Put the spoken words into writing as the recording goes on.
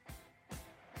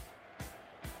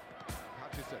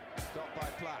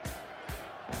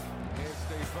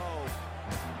Defoe.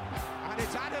 And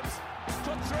it's Adams,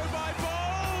 cut through by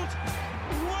Bold.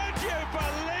 Would you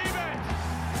believe it?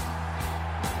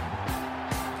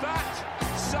 That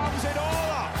sums it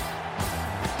all up.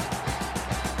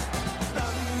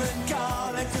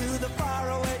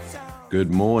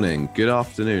 Good morning, good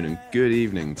afternoon, and good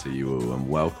evening to you all, and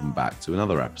welcome back to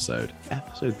another episode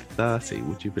 30.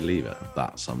 Would you believe it?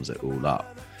 That sums it all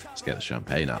up. Let's get the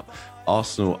champagne out.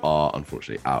 Arsenal are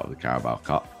unfortunately out of the Carabao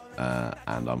Cup,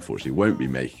 and unfortunately won't be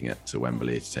making it to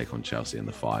Wembley to take on Chelsea in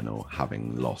the final,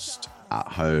 having lost at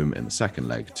home in the second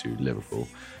leg to Liverpool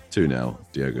 2-0,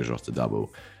 Diogo Jota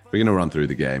double. We're going to run through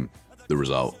the game, the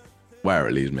result, where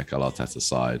it leaves Mikel Arteta's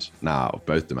side now out of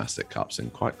both domestic cups in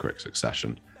quite quick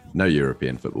succession. No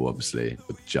European football, obviously,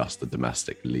 with just the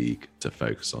domestic league to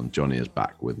focus on. Johnny is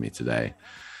back with me today.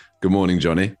 Good morning,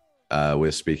 Johnny.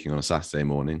 We're speaking on a Saturday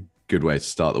morning. Good way to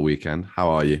start the weekend. How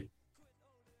are you?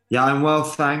 Yeah, I'm well,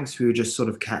 thanks. We were just sort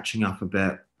of catching up a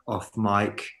bit off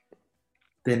mic.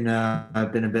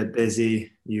 I've been a bit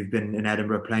busy. You've been in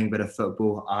Edinburgh playing a bit of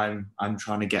football. I'm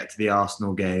trying to get to the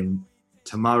Arsenal game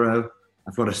tomorrow.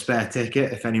 I've got a spare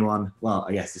ticket. If anyone, well,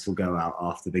 I guess this will go out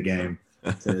after the game,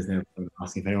 so there's no point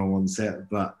asking if anyone wants it.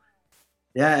 But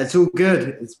yeah, it's all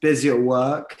good. It's busy at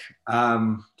work.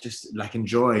 Just like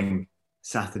enjoying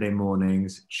Saturday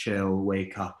mornings, chill,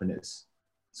 wake up, and it's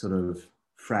sort of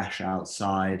fresh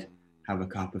outside. Have a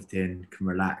cup of tea, can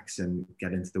relax and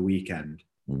get into the weekend.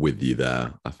 With you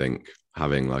there, I think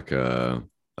having like a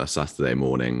Saturday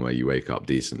morning where you wake up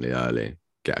decently early,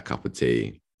 get a cup of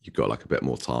tea. You've got like a bit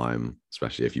more time,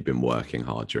 especially if you've been working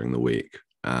hard during the week.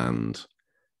 And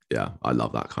yeah, I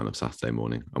love that kind of Saturday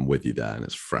morning. I'm with you there, and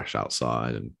it's fresh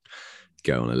outside and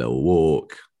go on a little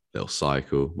walk, little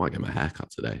cycle. Might get my hair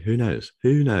cut today. Who knows?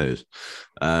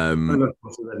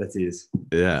 Possibilities.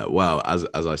 Yeah, well, as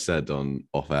I said on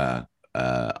off air,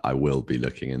 I will be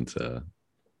looking into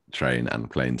train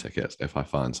and plane tickets if I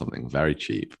find something very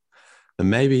cheap. And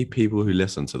maybe people who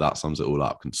listen to That Sums It All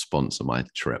Up can sponsor my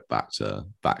trip back to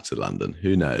London.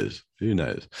 Who knows?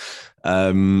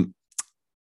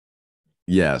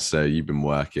 Yeah, so you've been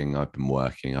working, I've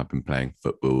been playing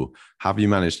football. Have you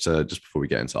managed to, just before we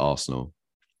get into Arsenal,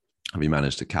 are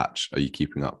you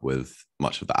keeping up with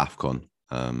much of the AFCON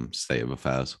state of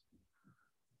affairs?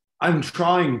 I'm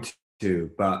trying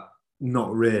to, but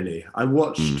not really. I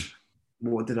watched,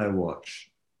 what did I watch?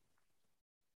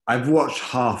 I've watched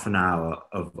half an hour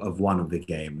of one of the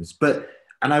games,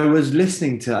 and I was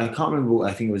listening to, I can't remember,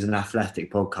 I think it was an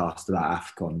Athletic podcast about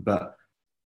AFCON, but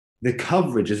the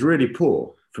coverage is really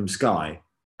poor from Sky,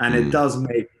 and it does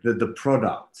make the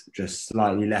product just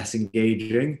slightly less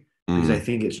engaging, because I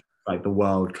think it's like the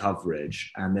world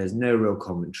coverage, and there's no real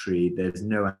commentary, there's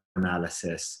no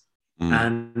analysis,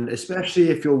 and especially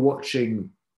if you're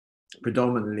watching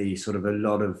predominantly sort of a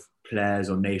lot of players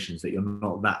or nations that you're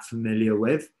not that familiar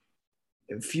with,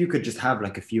 if you could just have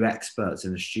like a few experts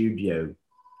in the studio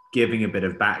giving a bit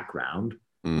of background,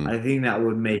 I think that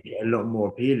would make it a lot more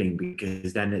appealing,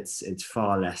 because then it's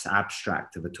far less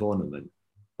abstract of a tournament.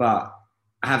 But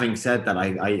having said that,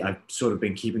 I've sort of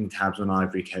been keeping tabs on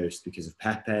Ivory Coast because of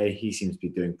Pepe. He seems to be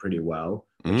doing pretty well,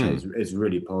 which is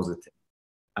really positive.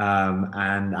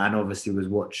 And obviously was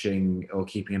watching or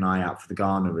keeping an eye out for the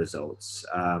Ghana results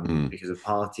because of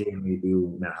Partey, and we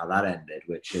all know how that ended,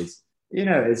 which is,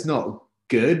 it's not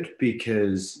good,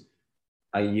 because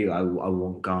I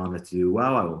want Ghana to do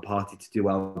well. I want Partey to do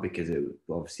well, because it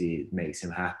obviously makes him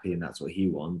happy and that's what he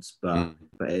wants. But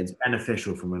it's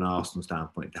beneficial from an Arsenal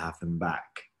standpoint to have them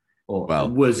back, or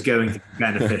was going to be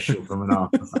beneficial from an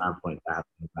Arsenal standpoint to have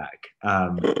them back.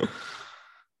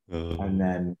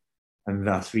 And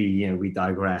thus we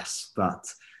digress.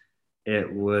 But it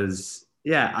was,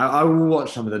 I will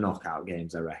watch some of the knockout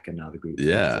games, I reckon, now the group is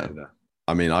over.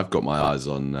 I mean, I've got my eyes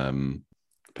on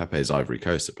Pepe's Ivory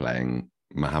Coast are playing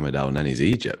Mohamed El Neni's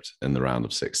Egypt in the round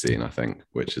of 16, I think,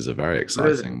 which is a very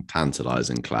exciting,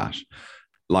 tantalising clash.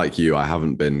 Like you, I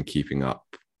haven't been keeping up.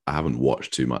 I haven't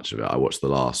watched too much of it. I watched the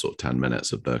last sort of 10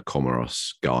 minutes of the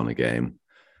Comoros-Ghana game.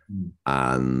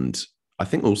 And I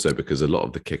think also because a lot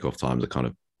of the kickoff times are kind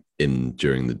of in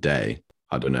during the day.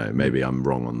 I don't know, maybe I'm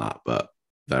wrong on that, but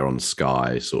they're on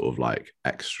Sky sort of like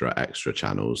extra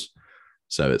channels.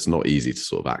 So it's not easy to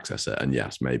sort of access it. And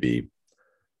yes, maybe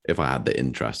if I had the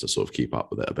interest to sort of keep up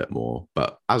with it a bit more.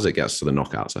 But as it gets to the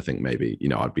knockouts, I think maybe,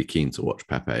 I'd be keen to watch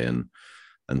Pepe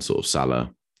and sort of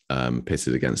Salah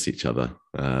pitted against each other,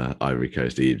 Ivory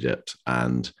Coast, Egypt.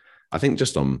 And I think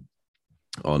just on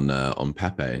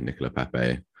Pepe, Nicola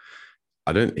Pepe,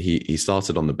 he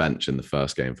started on the bench in the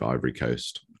first game for Ivory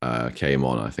Coast, came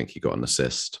on, I think he got an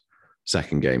assist.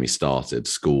 Second game he started,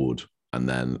 scored, And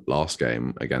then last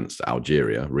game against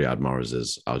Algeria, Riyad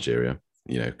Mahrez's Algeria,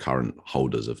 current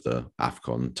holders of the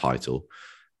AFCON title,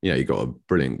 he got a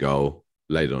brilliant goal,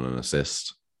 laid on an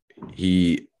assist.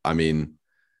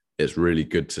 It's really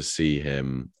good to see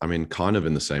him. Kind of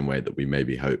in the same way that we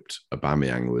maybe hoped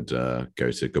Aubameyang would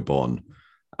go to Gabon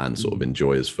and sort of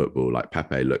enjoy his football. Like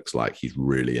Pepe looks like he's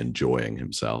really enjoying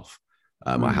himself.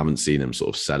 I haven't seen him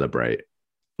sort of celebrate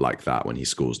like that when he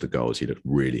scores the goals. He looked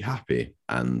really happy.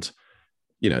 And,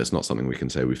 it's not something we can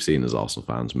say we've seen as Arsenal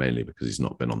fans, mainly because he's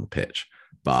not been on the pitch.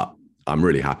 But I'm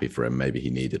really happy for him. Maybe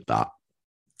he needed that.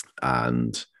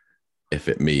 And if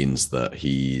it means that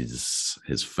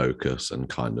his focus and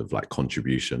kind of like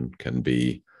contribution can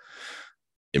be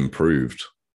improved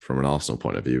from an Arsenal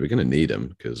point of view, we're going to need him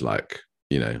because,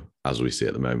 as we see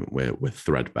at the moment, we're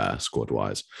threadbare squad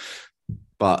wise.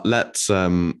 But let's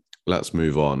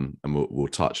move on, and we'll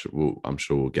touch. I'm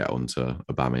sure we'll get onto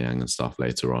Aubameyang and stuff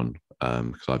later on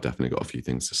because I've definitely got a few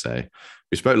things to say.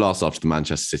 We spoke last after the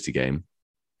Manchester City game,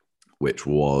 which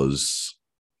was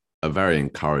a very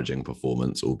encouraging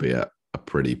performance, albeit a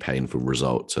pretty painful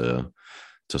result to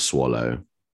swallow.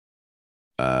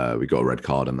 We got a red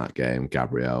card in that game.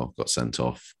 Gabriel got sent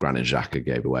off. Granit Xhaka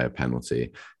gave away a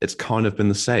penalty. It's kind of been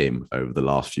the same over the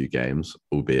last few games,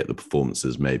 albeit the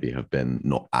performances maybe have been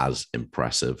not as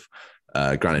impressive.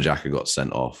 Granit Xhaka got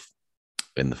sent off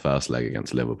in the first leg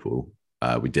against Liverpool.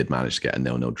 We did manage to get a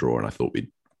 0-0 draw, and I thought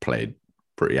we played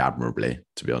pretty admirably,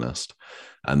 to be honest.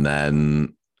 And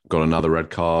then got another red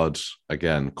card,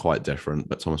 again, quite different,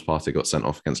 but Thomas Partey got sent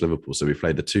off against Liverpool. So we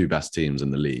played the two best teams in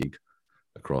the league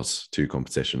across two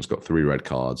competitions, got 3 red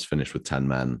cards, finished with 10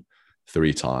 men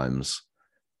 3 times,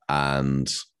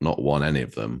 and not won any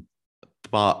of them.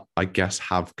 But I guess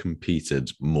have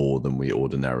competed more than we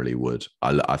ordinarily would.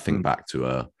 I think back to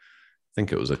I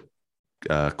think it was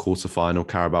a quarter-final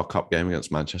Carabao Cup game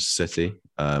against Manchester City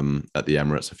at the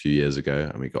Emirates a few years ago,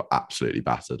 and we got absolutely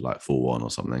battered, like 4-1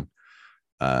 or something.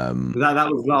 That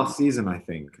was last season, I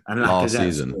think. And last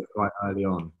season, quite early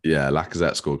on. Yeah,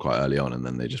 Lacazette scored quite early on, and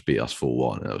then they just beat us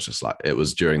 4-1. It was just like, it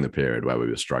was during the period where we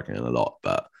were struggling a lot,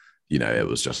 but it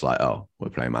was just like, oh, we're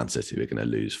playing Man City, we're going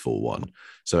to lose 4-1.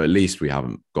 So at least we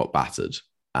haven't got battered,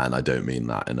 and I don't mean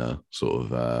that in a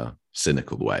sort of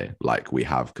cynical way. Like, we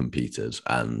have competed,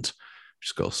 and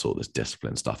just got to sort this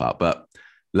discipline stuff out. But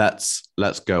let's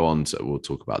go on to, we'll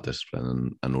talk about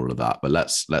discipline and all of that. But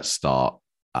let's start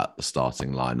at the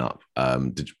starting lineup.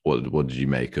 What did you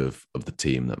make of the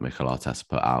team that Mikel Arteta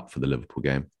put out for the Liverpool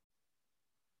game?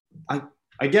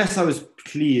 I guess I was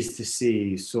pleased to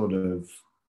see sort of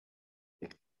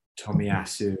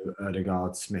Tomiyasu,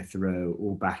 Odegaard, Smith Rowe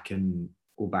all back in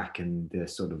the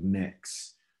sort of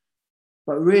mix.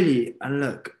 But really, and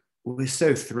look, we're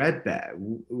so threadbare.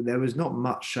 There was not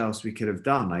much else we could have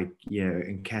done.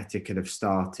 Nketiah could have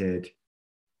started.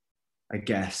 I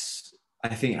guess,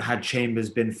 I think had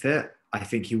Chambers been fit, I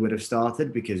think he would have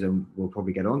started because we'll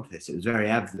probably get onto this. It was very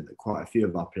evident that quite a few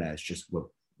of our players just were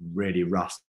really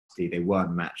rusty. They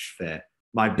weren't match fit.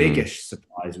 My biggest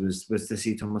surprise was to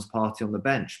see Thomas Partey on the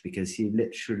bench because he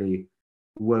literally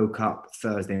woke up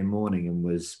Thursday morning and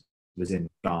was in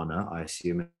Ghana, I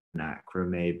assume in Accra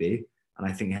maybe. And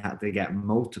I think he had to get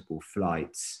multiple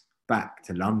flights back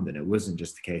to London. It wasn't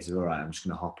just a case of, all right, I'm just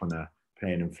going to hop on a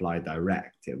plane and fly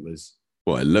direct. It was...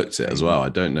 Well, it looked it as well. I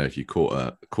don't know if you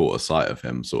caught a sight of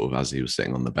him sort of as he was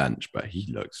sitting on the bench, but he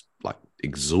looks like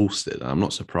exhausted. And I'm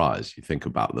not surprised. You think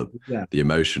about the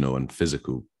emotional and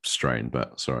physical strain,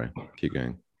 but sorry, keep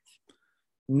going.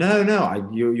 No,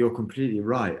 you're completely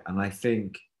right. And I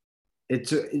think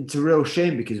it's a real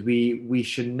shame because we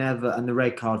should never, and the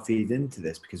red card feeds into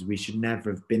this, because we should never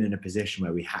have been in a position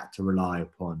where we had to rely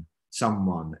upon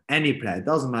someone, any player. It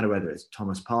doesn't matter whether it's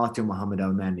Thomas Partey or Mohamed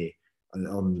Elneny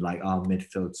on like our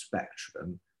midfield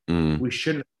spectrum. We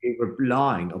shouldn't be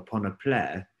relying upon a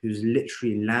player who's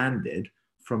literally landed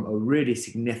from a really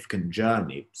significant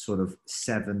journey, sort of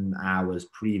 7 hours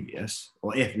previous,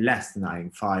 or if less than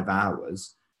that, 5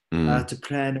 hours, to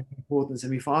play in an important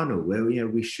semi-final where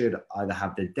we should either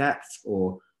have the depth,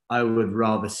 or I would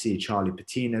rather see Charlie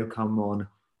Patino come on.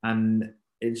 And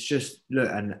it's just, look,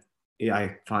 and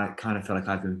I kind of feel like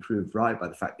I've been proved right by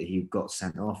the fact that he got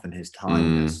sent off, and his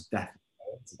time has definitely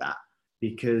into that,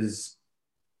 because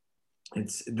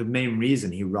it's the main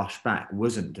reason he rushed back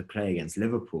wasn't to play against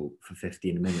Liverpool for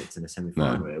 15 minutes in a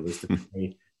semi-final. No. It was to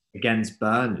play against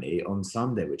Burnley on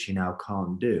Sunday, which he now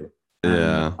can't do.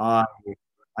 Yeah.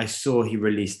 I saw he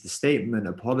released the statement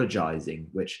apologising,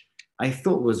 which I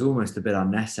thought was almost a bit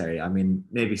unnecessary. I mean,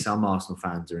 maybe some Arsenal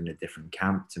fans are in a different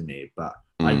camp to me, but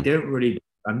I'm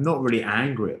not really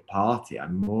angry at Partey.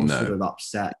 I'm more sort of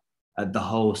upset at the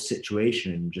whole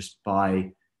situation just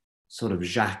by sort of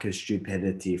Xhaka's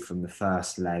stupidity from the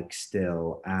first leg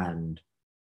still, and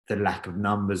the lack of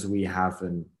numbers we have.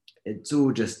 And it's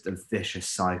all just a vicious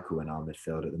cycle in our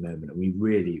midfield at the moment. And we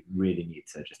really, really need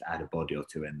to just add a body or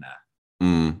two in there.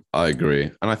 I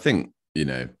agree. And I think,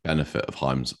 benefit of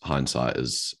hindsight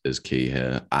is key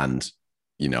here. And,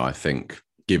 I think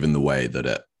given the way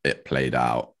that it played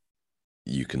out,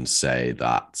 you can say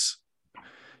that,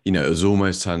 it was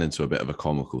almost turned into a bit of a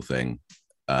comical thing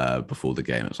before the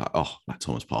game. It was like, oh, like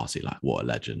Thomas Partey, like what a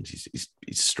legend. He's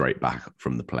straight back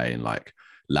from the plane, like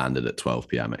landed at 12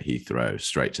 p.m. at Heathrow,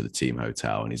 straight to the team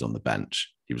hotel, and he's on the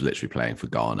bench. He was literally playing for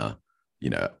Ghana,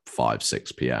 at 5,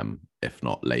 6 p.m., if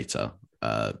not later,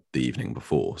 the evening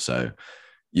before. So,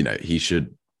 he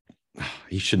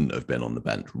shouldn't have been on the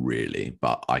bench really,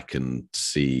 but I can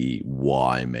see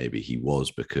why maybe he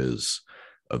was, because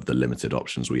of the limited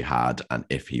options we had. And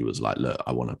if he was like, look,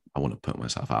 I want to put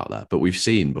myself out there. But we've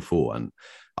seen before, and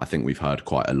I think we've heard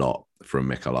quite a lot from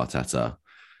Mikel Arteta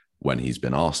when he's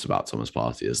been asked about Thomas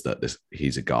Partey, is that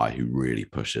he's a guy who really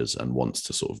pushes and wants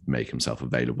to sort of make himself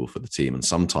available for the team. And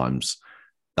sometimes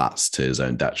that's to his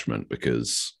own detriment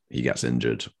because he gets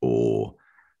injured, or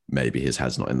maybe his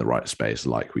head's not in the right space,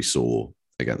 like we saw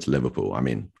against Liverpool. I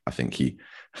mean, I think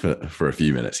for a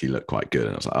few minutes, he looked quite good,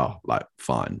 and I was like, oh, like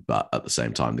fine. But at the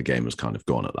same time, the game was kind of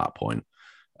gone at that point.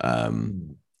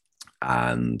 And,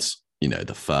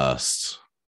 the first,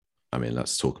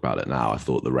 let's talk about it now. I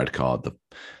thought the red card,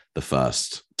 the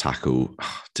first tackle,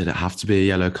 did it have to be a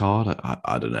yellow card?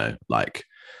 I don't know. Like,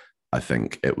 I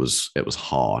think it was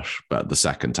harsh, but the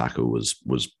second tackle was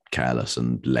careless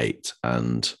and late.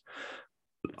 And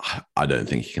I don't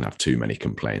think he can have too many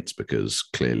complaints, because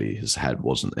clearly his head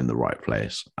wasn't in the right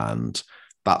place, and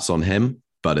that's on him.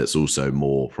 But it's also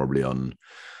more probably on,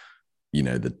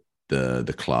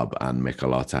 the club and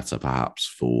Mikel Arteta perhaps,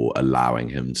 for allowing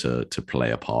him to play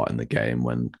a part in the game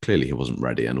when clearly he wasn't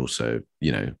ready. And also,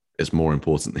 it's more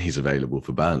important that he's available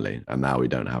for Burnley. And now we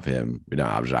don't have him. We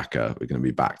don't have Xhaka. We're going to be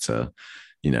back to,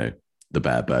 the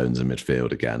bare bones in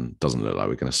midfield again. Doesn't look like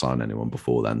we're going to sign anyone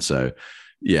before then. So,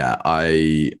 yeah,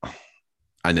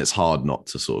 and it's hard not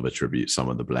to sort of attribute some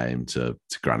of the blame to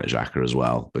Granit Xhaka as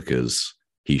well, because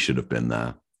he should have been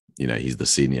there. He's the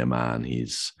senior man. He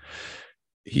should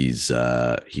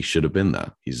have been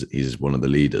there. He's one of the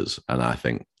leaders. And I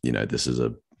think, this is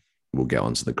we'll get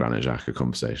onto the Granit Xhaka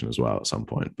conversation as well at some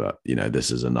point, but this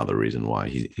is another reason why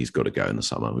he's got to go in the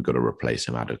summer. We've got to replace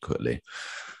him adequately.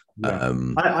 Yeah.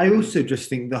 I also just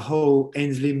think the whole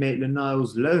Ainsley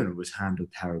Maitland-Niles loan was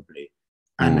handled terribly.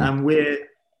 And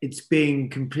it's being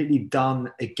completely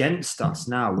done against us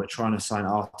now. We're trying to sign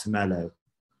Artemelo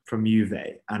from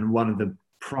Juve. And one of the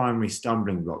primary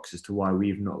stumbling blocks as to why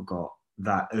we've not got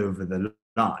that over the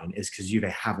line is because Juve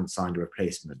haven't signed a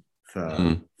replacement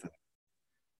for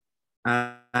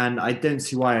and I don't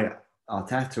see why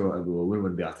Arteta, or it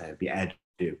wouldn't be Arteta, it'd be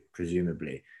Edu,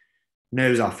 presumably,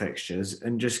 knows our fixtures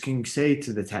and just can say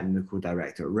to the technical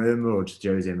director at Roma or to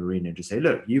Jose Mourinho, just say,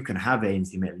 look, you can have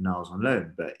Ainsley Maitland-Niles on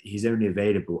loan, but he's only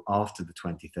available after the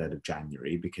 23rd of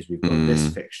January because we've got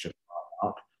this fixture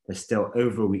up. There's still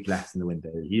over a week left in the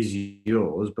window. He's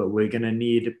yours, but we're going to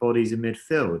need bodies in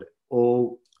midfield.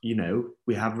 Or,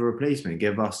 we have a replacement.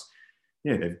 Give us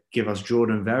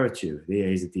Jordan Veretout.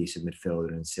 He's a decent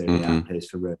midfielder in Serie A, plays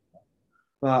for Roma.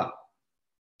 But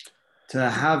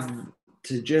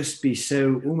to just be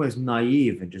so almost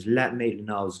naive and just let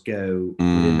Maitland-Niles go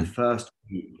within the first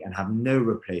week and have no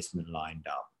replacement lined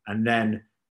up. And then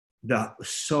the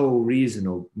sole reason,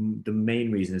 or the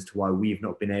main reason as to why we've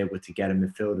not been able to get a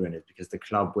midfielder in is because the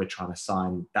club we're trying to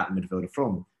sign that midfielder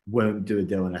from won't do a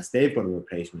deal unless they've got a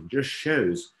replacement. Just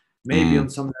shows maybe on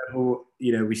some level,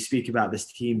 we speak about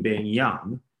this team being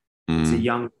young. It's a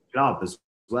young club as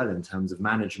well in terms of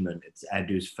management. It's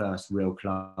Edu's first real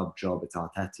club job. It's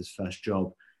Arteta's first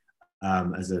job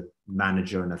as a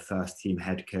manager and a first team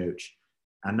head coach.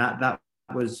 And that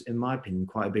was, in my opinion,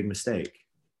 quite a big mistake.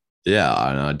 Yeah,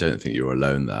 and I don't think you're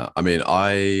alone there. I mean,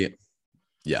 I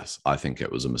think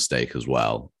it was a mistake as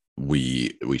well.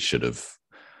 We should have,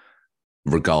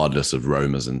 regardless of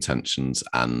Roma's intentions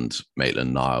and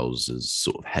Maitland-Niles'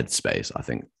 sort of headspace, I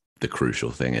think the crucial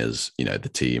thing is,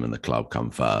 the team and the club come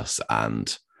first,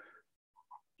 and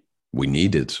we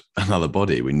needed another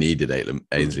body. We needed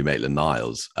Ainsley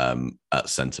Maitland-Niles at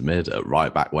centre mid, at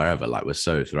right back, wherever. Like, we're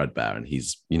so threadbare, and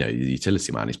he's, the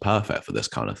utility man. He's perfect for this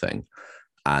kind of thing.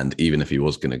 And even if he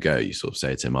was going to go, you sort of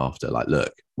say to him after, like,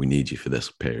 look, we need you for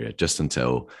this period, just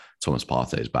until Thomas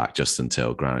Partey is back, just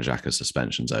until Granit Xhaka's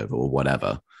suspension's over or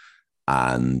whatever.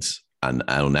 And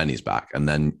El Nenny's back, and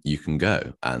then you can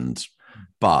go. And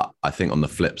But I think on the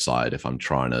flip side, if I'm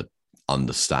trying to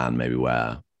understand maybe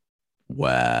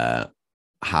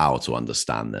how to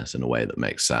understand this in a way that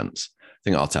makes sense, I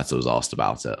think Arteta was asked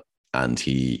about it, and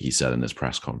he said in his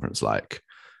press conference, like,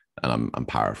 and I'm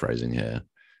paraphrasing here,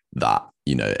 that,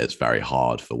 you know, it's very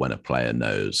hard for when a player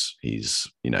knows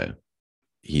he's, you know,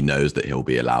 he knows that he'll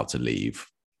be allowed to leave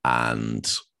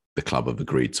and the club have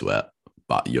agreed to it,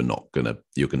 but you're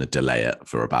gonna delay it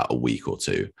for about a week or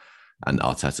two. And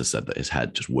Arteta said that his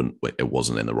head just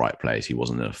wasn't in the right place. He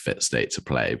wasn't in a fit state to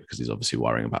play because he's obviously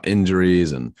worrying about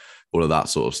injuries and all of that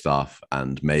sort of stuff.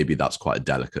 And maybe that's quite a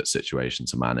delicate situation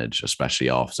to manage, especially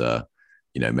after,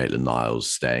 you know, Maitland-Niles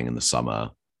staying in the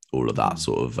summer, all of that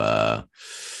sort of,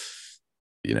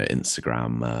 you know,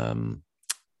 Instagram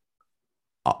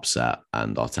upset,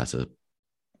 and Arteta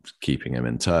keeping him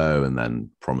in tow and then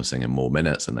promising him more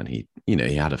minutes. And then he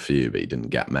had a few, but he didn't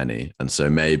get many. And so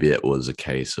maybe it was a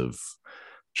case of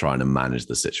trying to manage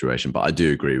the situation. But I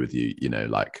do agree with you, you know,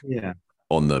 like,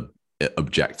 on the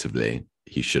objectively,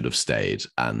 he should have stayed.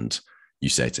 And you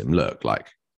say to him, look,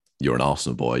 like, you're an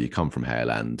Arsenal boy, you come from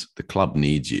Hale End, the club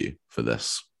needs you for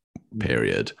this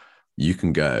period. You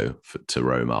can go to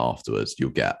Roma afterwards.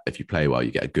 You'll get, if you play well, you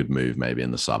get a good move maybe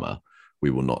in the summer. We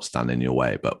will not stand in your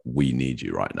way, but we need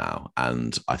you right now.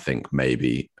 And I think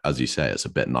maybe, as you say, it's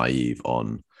a bit naive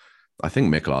on, I think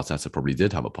Mikel Arteta probably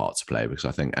did have a part to play, because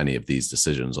I think any of these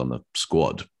decisions on the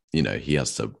squad, you know, he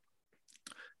has to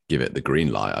give it the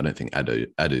green light. I don't think Edu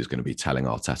is going to be telling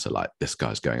Arteta, like, this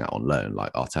guy's going out on loan.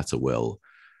 Like, Arteta will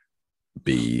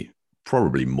be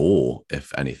probably more,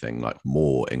 if anything, like,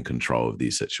 more in control of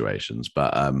these situations.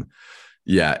 But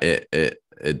yeah,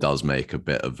 it does make a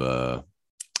bit of a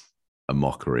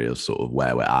mockery of sort of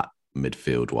where we're at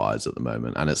midfield wise at the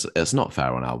moment. And it's not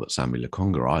fair on Albert Sambi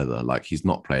Lokonga either. Like, he's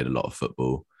not played a lot of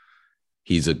football.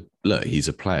 He's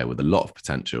a player with a lot of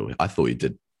potential. I thought he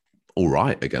did all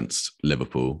right against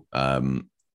Liverpool.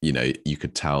 You know, you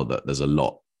could tell that there's a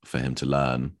lot for him to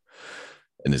learn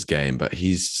in his game, but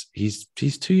he's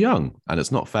too young, and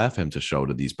it's not fair for him to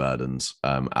shoulder these burdens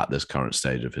at this current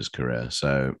stage of his career.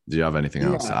 So do you have anything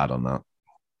else to add on that?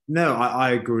 No,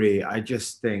 I agree. I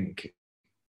just think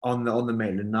on the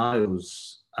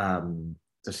Maitland-Niles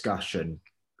discussion,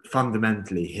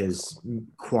 fundamentally his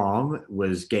qualm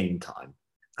was game time.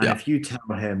 And if you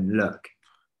tell him, look,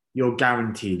 you're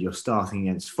guaranteed, you're starting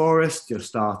against Forest, you're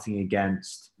starting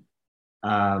against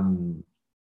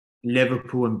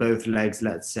Liverpool in both legs,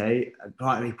 let's say, he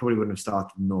probably wouldn't have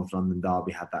started the North London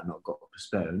derby had that not got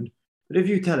postponed. But if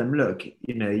you tell him, look,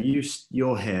 you know,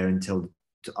 you're here until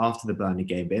after the Burnley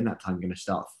game, but in that time, you're going to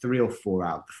start 3 or 4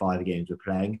 out of the 5 games we're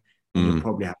playing. And you'll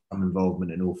probably have some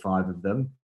involvement in all 5 of them.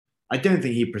 I don't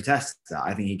think he protests that.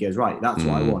 I think he goes, right, that's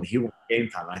what I want. He wants game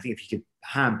time. And I think if he could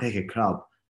handpick a club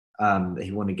that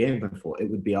he wanted game time for, it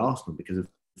would be Arsenal, because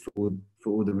for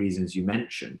all the reasons you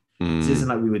mentioned. This isn't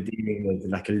like we were dealing with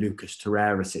like a Lucas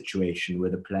Torreira situation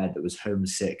with a player that was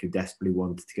homesick who desperately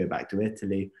wanted to go back to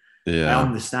Italy. Yeah. I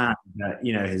understand that,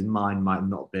 you know, his mind might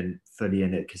not have been fully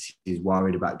in it because he's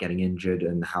worried about getting injured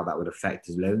and how that would affect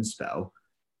his loan spell.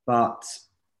 But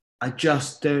I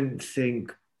just don't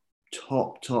think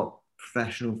top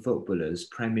professional footballers,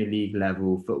 Premier League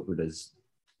level footballers,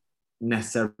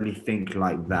 necessarily think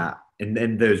like that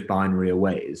in those binary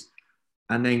ways.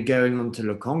 And then going on to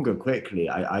Lokonga quickly,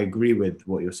 I agree with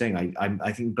what you're saying.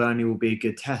 I think Burnley will be a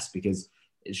good test, because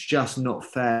it's just not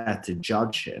fair to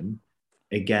judge him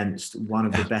against one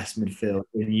of the best midfield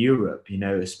in Europe, you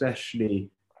know, especially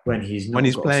when he's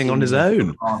playing on his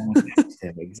own.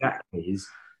 Exactly.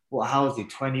 How is he?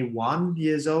 21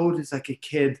 years old? He's like a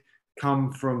kid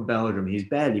come from Belgium. He's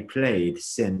barely played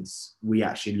since we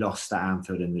actually lost at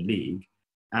Anfield in the league.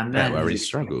 And then where he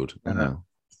struggled.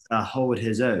 Hold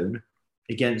his own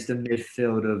against the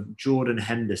midfield of Jordan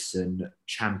Henderson,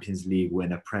 Champions League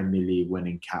winner, Premier League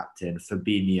winning captain,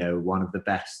 Fabinho, one of the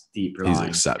best deep line. He's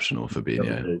exceptional,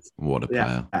 Fabinho. What a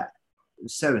player.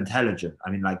 So intelligent. I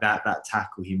mean, like that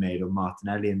tackle he made on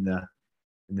Martinelli in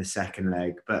the second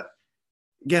leg. But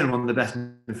again, one of the best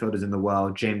midfielders in the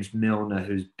world, James Milner,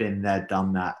 who's been there,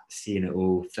 done that, seen it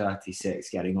all, 36,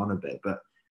 getting on a bit. But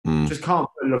just can't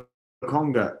put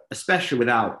Lokonga, especially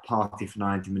without Partey for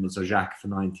 90 minutes or Xhaka for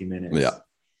 90 minutes,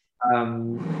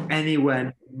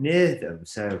 anywhere near them.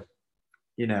 So,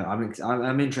 you know,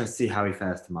 I'm interested to see how he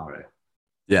fares tomorrow.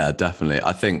 Yeah, definitely.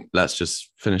 I think let's just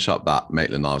finish up that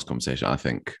Maitland-Niles conversation. I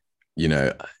think, you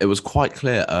know, it was quite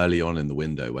clear early on in the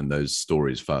window when those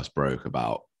stories first broke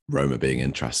about Roma being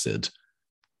interested.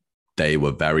 They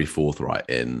were very forthright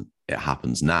in, it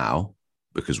happens now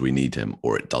because we need him,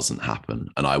 or it doesn't happen.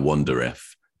 And I wonder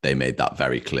if they made that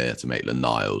very clear to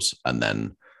Maitland-Niles, and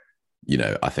then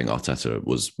I think Arteta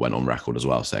went on record as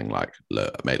well saying like,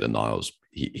 look, Maitland-Niles,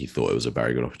 he thought it was a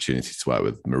very good opportunity to work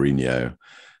with Mourinho.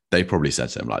 They probably said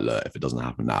to him like, look, if it doesn't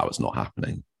happen now, it's not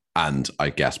happening. And I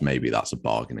guess maybe that's a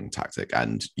bargaining tactic.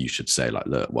 And you should say like,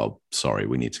 look, well, sorry,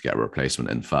 we need to get a replacement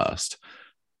in first.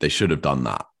 They should have done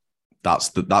that. That's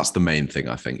the main thing,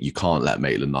 I think. You can't let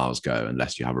Maitland-Niles go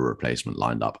unless you have a replacement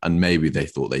lined up. And maybe they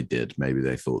thought they did. Maybe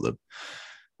they thought the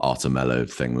Arthur Melo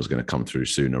thing was going to come through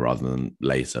sooner rather than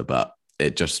later. But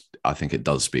I think it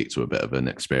does speak to a bit of an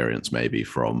experience maybe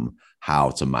from how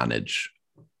to manage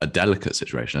a delicate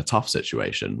situation, a tough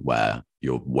situation where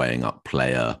you're weighing up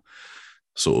player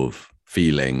sort of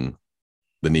feeling,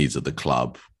 the needs of the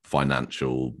club,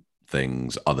 financial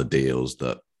things, other deals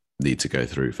that need to go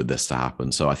through for this to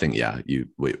happen. So I think,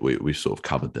 we've sort of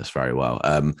covered this very well.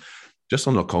 Just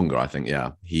on Lokonga, I think,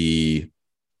 I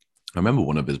remember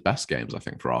one of his best games, I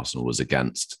think, for Arsenal was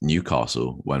against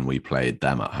Newcastle when we played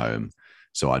them at home.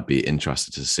 So I'd be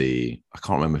interested to see, I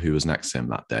can't remember who was next to him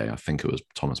that day. I think it was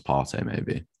Thomas Partey,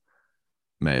 maybe.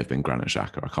 May have been Granit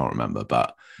Xhaka, I can't remember.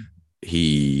 But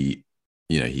he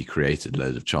created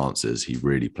loads of chances. He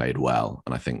really played well.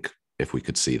 And I think if we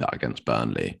could see that against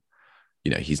Burnley,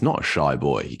 he's not a shy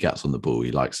boy. He gets on the ball.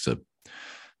 He likes to,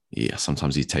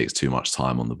 sometimes he takes too much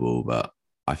time on the ball, but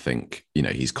I think,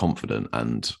 he's confident.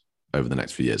 And over the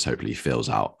next few years, hopefully he fills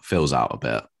out a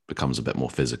bit, becomes a bit more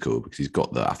physical because he's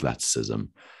got the athleticism.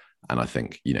 And I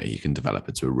think, he can develop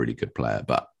into a really good player.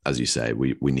 But as you say,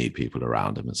 we need people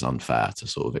around him. It's unfair to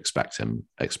sort of expect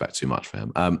too much for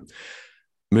him.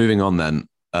 Moving on then,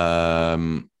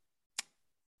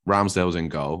 Ramsdale's in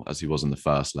goal as he was in the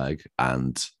first leg.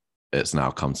 And it's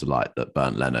now come to light that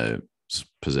Bernd Leno's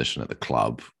position at the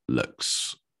club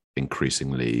looks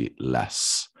increasingly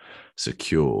less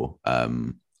secure.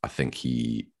 I think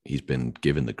he's been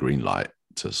given the green light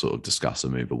to sort of discuss a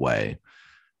move away.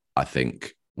 I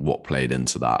think what played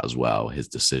into that as well, his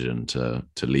decision to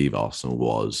leave Arsenal,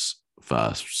 was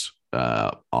first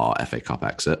our FA Cup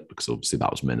exit, because obviously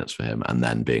that was minutes for him, and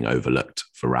then being overlooked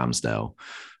for Ramsdale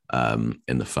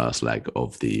in the first leg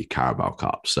of the Carabao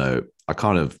Cup. So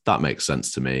that makes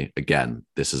sense to me. Again,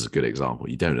 this is a good example.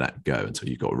 You don't let go until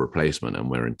you've got a replacement, and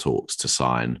we're in talks to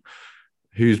sign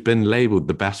who's been labelled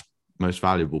the best, most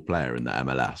valuable player in the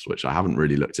MLS, which I haven't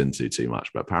really looked into too much,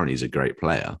 but apparently he's a great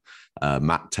player.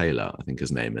 Matt Taylor, I think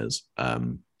his name is,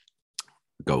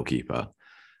 goalkeeper.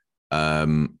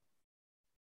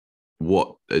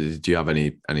 What do you have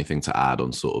anything to add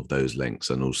on sort of those links,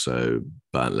 and also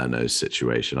Bernd Leno's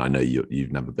situation? I know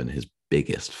you've never been his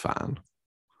biggest fan.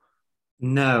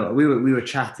 No, we were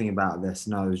chatting about this,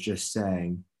 and I was just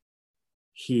saying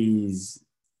he's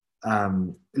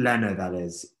Leno, that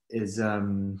is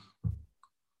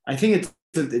I think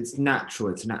it's natural.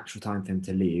 It's a natural time for him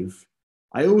to leave.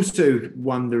 I also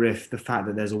wonder if the fact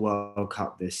that there's a World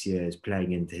Cup this year is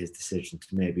playing into his decision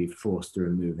to maybe force through a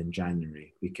move in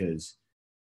January, because,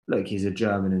 look, he's a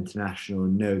German international.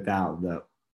 No doubt that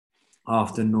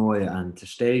after Neuer and ter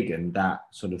Stegen, that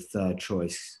sort of third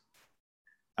choice,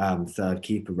 third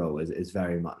keeper role is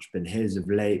very much been his of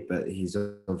late, but he's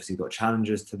obviously got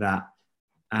challenges to that.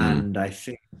 And I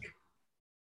think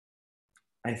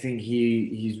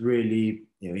he's really,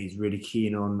 he's really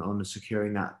keen on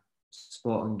securing that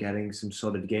spot and getting some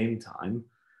solid game time.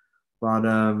 But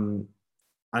I'm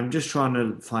just trying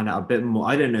to find out a bit more.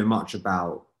 I don't know much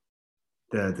about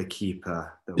the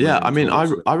keeper.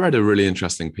 I read a really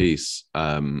interesting piece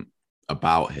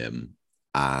about him,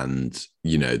 and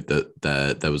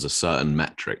that there was a certain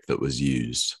metric that was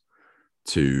used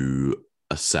to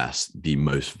assess the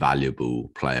most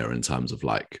valuable player in terms of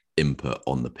like input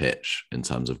on the pitch, in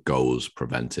terms of goals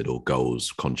prevented or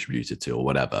goals contributed to or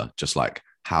whatever. Just like,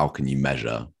 how can you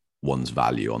measure one's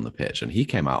value on the pitch? And he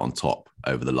came out on top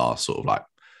over the last sort of like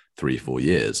 3-4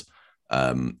 years.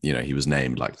 He was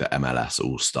named like the MLS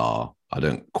All-Star. I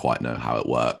don't quite know how it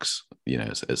works.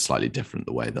 It's slightly different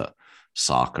the way that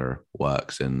soccer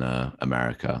works in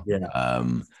America. Yeah.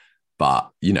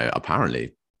 But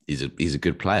apparently he's a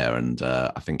good player, and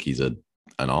I think he's an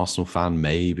Arsenal fan,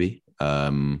 maybe.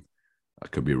 I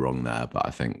could be wrong there, but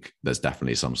I think there's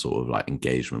definitely some sort of like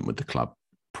engagement with the club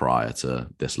prior to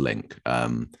this link.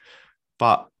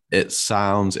 But it's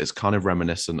kind of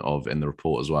reminiscent of, in the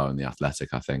report as well, in The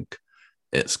Athletic, I think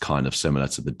it's kind of similar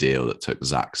to the deal that took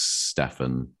Zach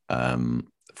Steffen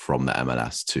from the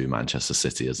MLS to Manchester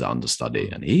City as the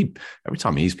understudy. And every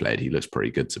time he's played, he looks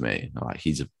pretty good to me. Like,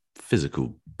 he's a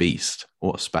physical beast.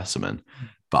 What a specimen.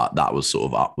 But that was sort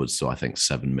of upwards to, I think,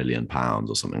 £7 million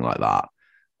or something like that.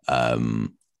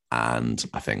 And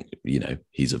I think,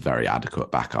 he's a very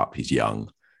adequate backup. He's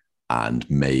young, and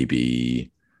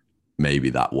maybe maybe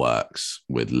that works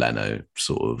with Leno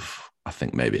sort of. I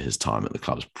think maybe his time at the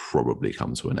club has probably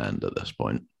come to an end at this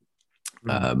point.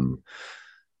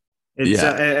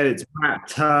 It's Matt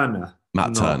Turner.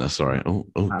 Matt Turner, sorry. Oh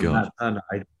God. Matt Turner.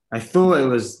 I thought it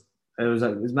was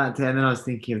Matt Turner, and then I was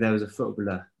thinking if there was a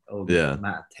footballer.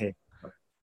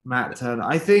 Matt Turner.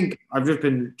 I think I've just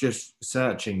been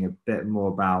searching a bit more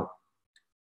about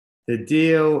the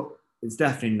deal. It's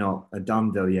definitely not a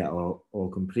done deal yet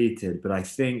or completed, but I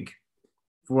think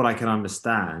for what I can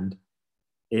understand,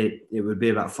 it would be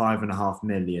about 5.5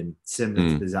 million, similar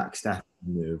to the Zach Steffen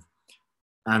move.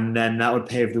 And then that would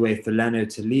pave the way for Leno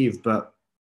to leave, but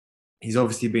he's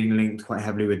obviously being linked quite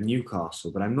heavily with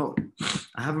Newcastle. But other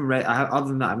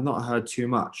than that, I've not heard too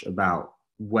much about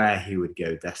where he would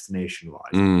go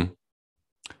destination-wise.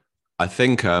 I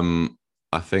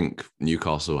think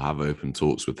Newcastle have open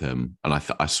talks with him, and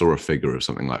I saw a figure of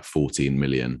something like 14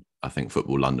 million. I think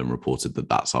Football London reported that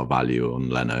that's our value on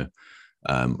Leno,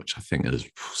 which I think is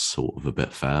sort of a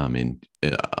bit fair. I mean,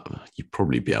 you'd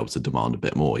probably be able to demand a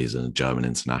bit more. He's a German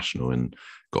international and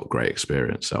got great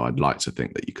experience, so I'd like to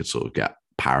think that you could sort of get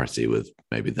parity with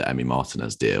maybe the Emi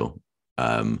Martinez deal.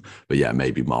 But yeah,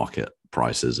 maybe market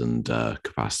prices and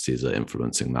capacities are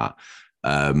influencing that.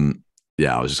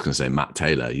 Yeah, I was just going to say Matt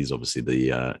Taylor. He's obviously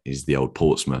he's the old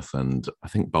Portsmouth and I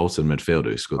think Bolton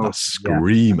midfielder who scored that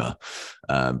screamer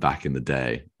back in the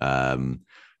day.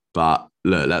 But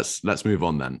look, let's move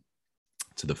on then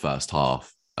to the first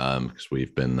half because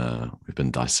we've been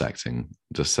dissecting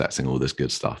all this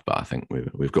good stuff. But I think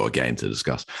we've got a game to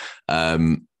discuss.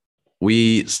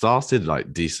 We started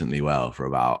like decently well for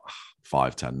about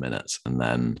 5-10 minutes, and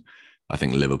then I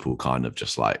think Liverpool kind of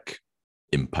just like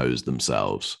imposed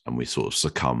themselves, and we sort of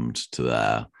succumbed to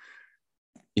their,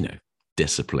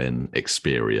 discipline,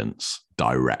 experience,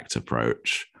 direct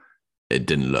approach. It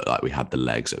didn't look like we had the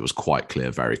legs. It was quite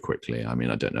clear very quickly. I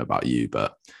mean, I don't know about you,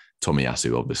 but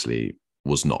Tomiyasu obviously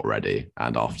was not ready.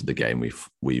 And after the game,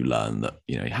 we learned that,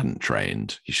 he hadn't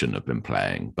trained. He shouldn't have been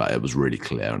playing, but it was really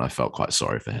clear. And I felt quite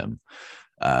sorry for him.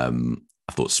 I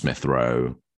thought Smith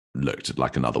Rowe looked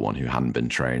like another one who hadn't been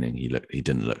training. He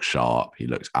didn't look sharp. He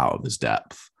looked out of his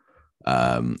depth.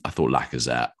 I thought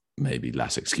Lacazette, maybe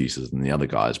less excuses than the other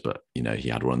guys, but he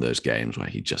had one of those games where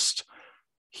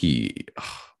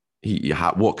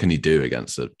what can he do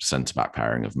against a centre-back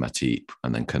pairing of Matip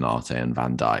and then Konate and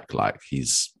Van Dijk? Like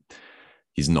he's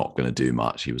not going to do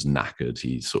much. He was knackered.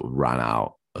 He sort of ran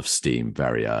out of steam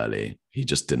very early. He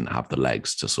just didn't have the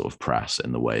legs to sort of press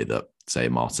in the way that, say,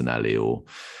 Martinelli or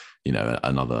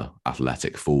another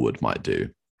athletic forward might do.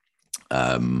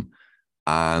 And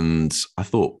I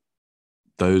thought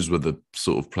those were the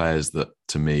sort of players that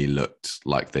to me looked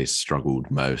like they struggled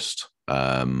most.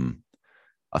 I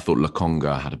thought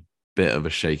Lokonga had a bit of a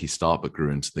shaky start, but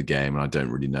grew into the game. And I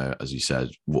don't really know, as you said,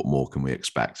 what more can we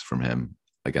expect from him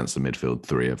against the midfield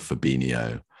three of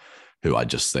Fabinho, who I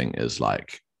just think is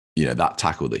like, that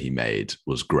tackle that he made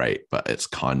was great, but it's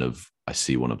kind of, I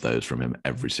see one of those from him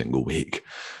every single week.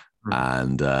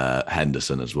 And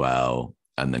Henderson as well.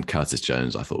 And then Curtis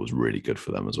Jones, I thought was really good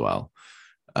for them as well.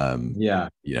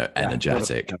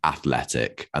 Energetic,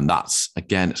 athletic. And that's,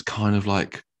 again, it's kind of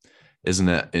like, isn't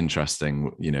it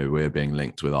interesting? We're being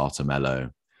linked with Artemelo,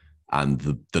 and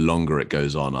the longer it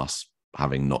goes on, us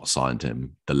having not signed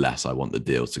him, the less I want the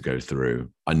deal to go through.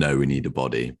 I know we need a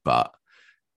body, but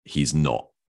he's not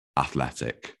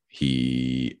athletic.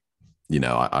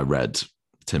 I read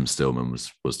Tim Stillman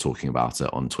was talking about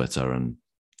it on Twitter, and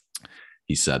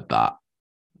he said that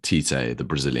Tite, the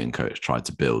Brazilian coach, tried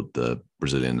to build the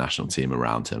Brazilian national team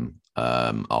around him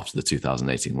after the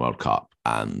 2018 World Cup,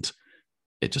 and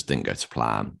it just didn't go to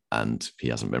plan, and he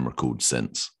hasn't been recalled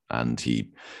since. And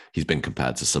he's been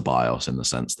compared to Ceballos in the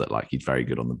sense that like he's very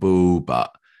good on the ball,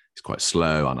 but he's quite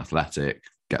slow, unathletic,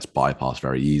 gets bypassed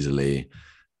very easily.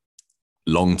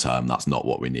 Long term, that's not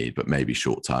what we need, but maybe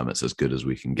short term, it's as good as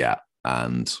we can get.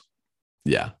 And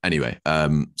yeah, anyway,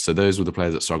 so those were the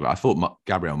players that struggled. I thought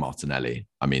Gabriel Martinelli,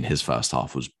 I mean, his first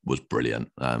half was brilliant.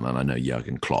 And I know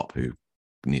Jurgen Klopp, who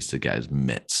needs to get his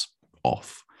mitts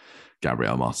off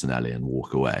Gabriel Martinelli and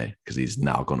walk away, because he's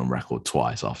now gone on record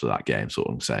twice after that game sort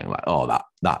of saying like, oh,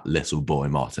 that little boy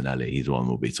Martinelli, he's one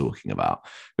we'll be talking about,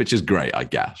 which is great, I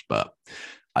guess. But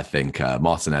I think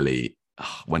Martinelli,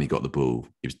 when he got the ball,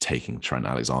 he was taking Trent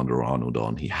Alexander-Arnold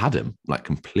on. He had him like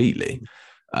completely.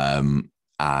 And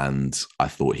I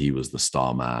thought he was the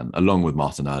star man, along with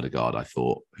Martin Odegaard, I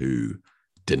thought, who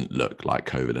didn't look like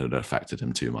COVID had affected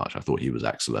him too much. I thought he was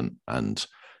excellent and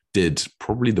did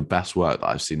probably the best work that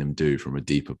I've seen him do from a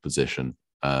deeper position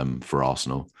for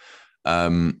Arsenal.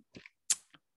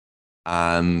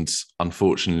 And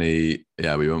unfortunately,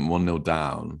 yeah, we went 1-0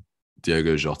 down.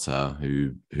 Diogo Jota,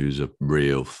 who's a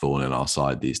real thorn in our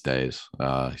side these days. He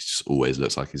just always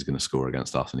looks like he's going to score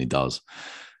against us, and he does.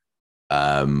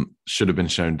 Should have been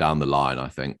shown down the line, I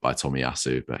think, by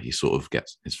Tomiyasu, but he sort of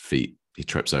gets his feet, he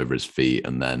trips over his feet,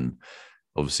 and then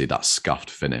obviously that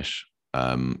scuffed finish,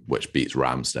 which beats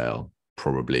Ramsdale,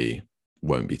 probably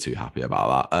won't be too happy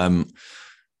about that.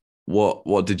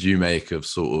 What did you make of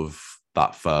sort of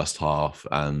that first half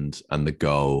and the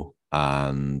goal,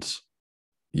 and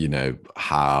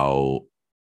how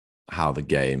the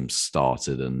game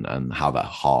started and how that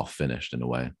half finished in a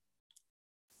way?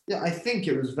 Yeah, I think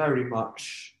it was very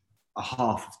much a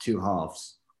half of two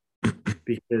halves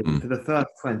because for the first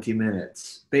 20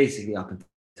 minutes, basically up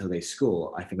until they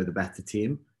score, I think we're the better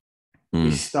team.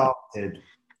 We started,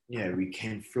 we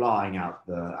came flying out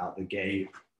the gate.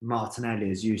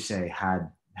 Martinelli, as you say, had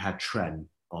Trent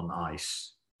on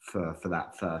ice for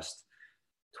that first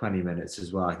 20 minutes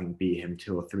as well. I think beat him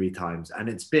 2 or 3 times. And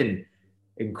it's been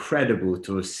incredible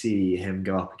to see him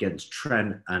go up against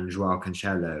Trent and Joao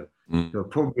Cancelo, who are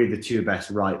probably the 2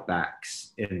 best right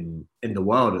backs in the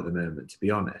world at the moment, to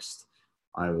be honest.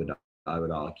 I would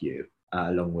argue,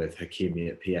 along with Hakimi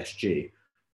at PSG.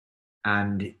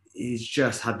 And he's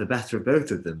just had the better of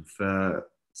both of them for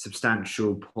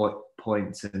substantial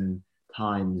points and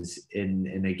times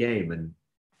in a game. And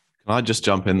can I just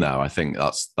jump in there? I think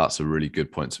that's a really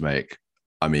good point to make.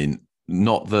 I mean,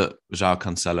 not that Joao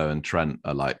Cancelo and Trent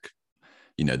are like,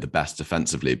 the best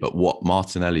defensively, but what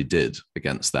Martinelli did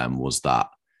against them was that,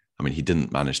 I mean, he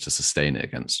didn't manage to sustain it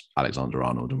against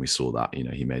Alexander-Arnold, and we saw that,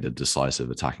 he made a decisive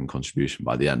attacking contribution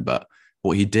by the end. But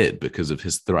what he did, because of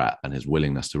his threat and his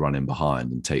willingness to run in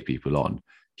behind and take people on,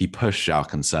 he pushed Joao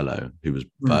Cancelo, who was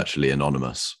virtually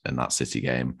anonymous in that City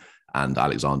game, and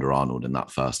Alexander-Arnold in that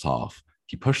first half.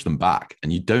 He pushed them back,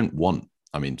 and you don't want,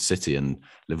 City and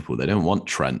Liverpool, they don't want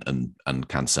Trent and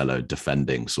Cancelo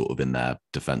defending sort of in their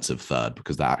defensive third,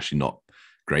 because they're actually not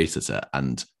great at it.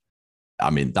 And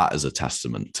that is a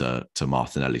testament to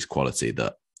Martinelli's quality,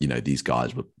 that, these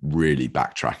guys were really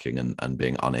backtracking and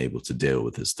being unable to deal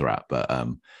with his threat. But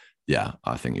yeah,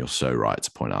 I think you're so right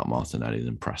to point out Martinelli's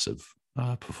impressive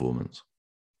performance.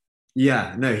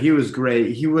 Yeah, no, he was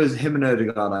great. Him and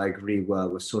Odegaard, I agree,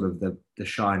 were sort of the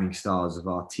shining stars of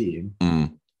our team.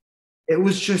 It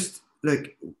was just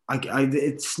like,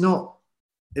 it's not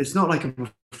like a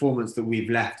performance that we've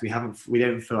left. I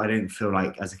don't feel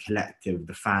like as a collective,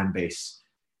 the fan base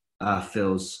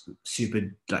feels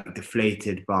super like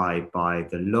deflated by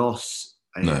the loss.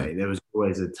 No. There was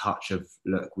always a touch of,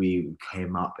 look, we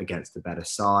came up against a better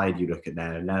side. You look at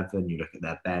their 11, you look at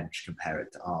their bench, compare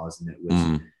it to ours, and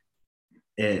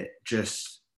there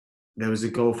was a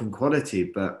goal from quality,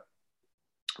 but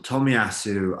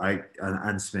Tomiyasu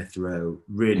and Smith Rowe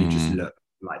really just looked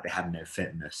like they had no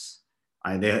fitness.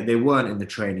 They weren't in the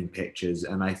training pictures,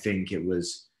 and I think it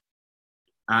was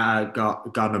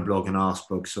Gunner Blog and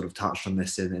Arsblog sort of touched on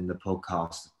this in the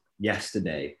podcast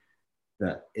yesterday,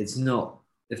 that it's not,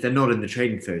 if they're not in the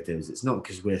training photos, it's not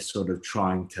because we're sort of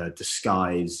trying to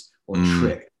disguise or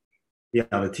trick the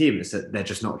other team. It's that they're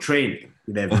just not training.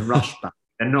 They've been rushed back.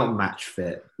 They're not match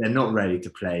fit. They're not ready to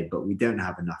play, but we don't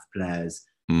have enough players,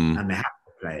 and they have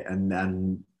to play.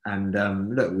 And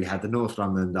look, we had the North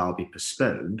London derby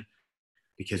postponed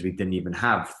because we didn't even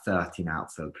have 13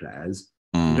 outfield players.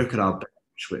 Look at our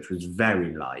bench, which was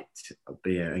very light,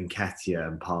 being Nketiah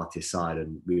and Partey aside,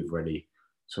 and we've already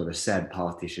sort of said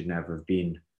Partey should never have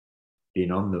been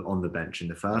on the bench in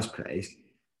the first place.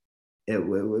 It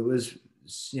was,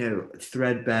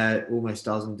 threadbare, almost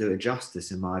doesn't do it justice,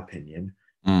 in my opinion.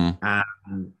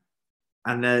 And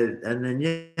then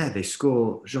they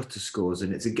score. Jota scores,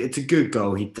 and it's a good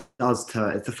goal. He does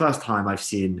turn. It's the first time I've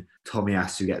seen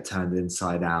Tomiyasu get turned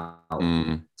inside out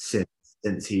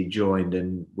since he joined.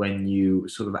 And when you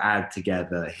sort of add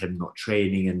together him not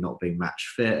training and not being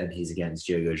match fit, and he's against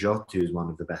Diogo Jota, who's one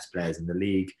of the best players in the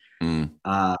league,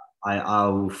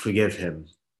 I'll forgive him.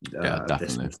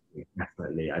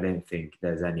 Definitely. I don't think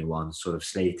there's anyone sort of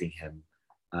slating him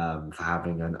for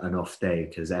having an off day,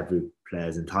 because every player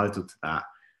is entitled to that.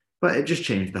 But it just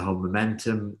changed the whole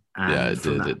momentum. And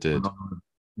it did.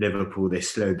 Liverpool, they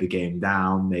slowed the game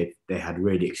down. They had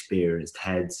really experienced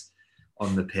heads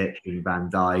on the pitch, in Van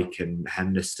Dijk and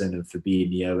Henderson and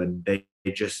Fabinho, and they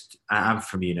just, and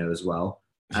Firmino as well.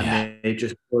 And they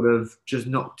just sort of just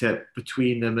knocked it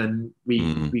between them, and we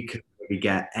couldn't really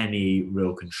get any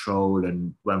real control.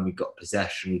 And when we got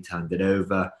possession, we turned it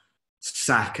over.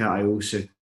 Saka, I also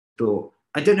thought,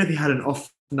 I don't know if he had an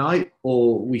off night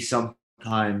or we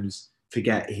sometimes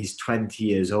forget he's 20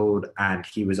 years old and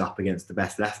he was up against the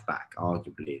best left back,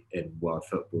 arguably, in world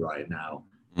football right now.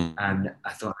 And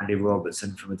I thought Andy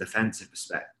Robertson, from a defensive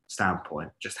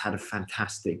standpoint, just had a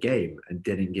fantastic game and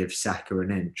didn't give Saka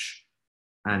an inch.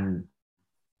 And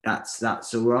that's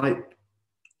all right.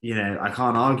 You know, I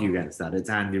can't argue against that. It's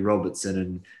Andy Robertson,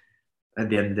 and at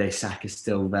the end of the day, Saka's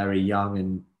still very young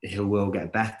and he will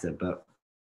get better. But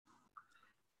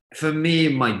for me,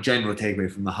 my general takeaway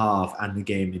from the half and the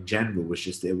game in general was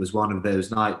just it was one of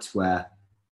those nights where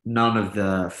none of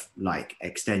the like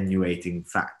extenuating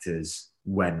factors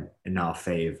went in our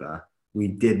favour. We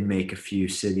did make a few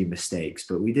silly mistakes,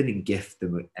 but we didn't gift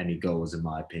them any goals, in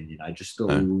my opinion. I just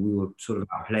thought we were sort of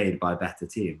outplayed by a better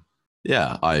team.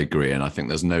 Yeah, I agree. And I think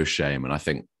there's no shame. And I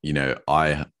think, you know,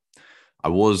 I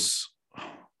was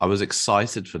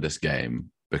excited for this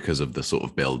game because of the sort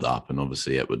of build up. And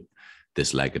obviously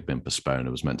this leg had been postponed.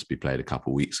 It was meant to be played a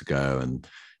couple of weeks ago. And,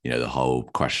 you know, the whole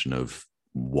question of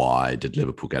why did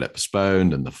Liverpool get it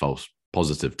postponed and the false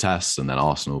positive tests, and then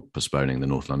Arsenal postponing the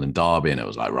North London derby. And it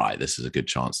was like, right, this is a good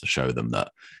chance to show them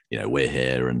that, you know, we're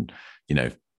here and, you know,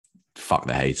 fuck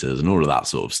the haters and all of that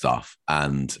sort of stuff.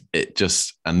 And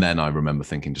then I remember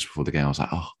thinking just before the game, I was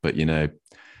like, oh, but you know,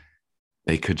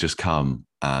 they could just come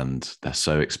and they're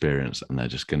so experienced and they're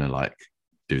just going to like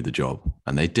do the job.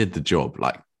 And they did the job.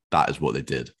 Like that is what they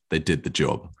did. They did the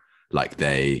job. Like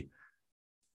they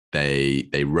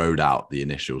rode out the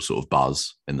initial sort of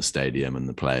buzz in the stadium and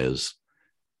the players.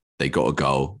 They got a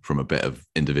goal from a bit of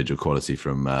individual quality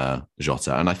from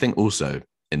Jota. And I think also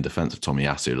in defense of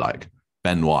Tomiyasu, like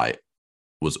Ben White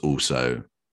was also,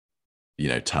 you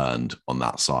know, turned on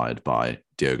that side by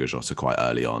Diogo Jota quite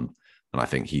early on. And I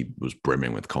think he was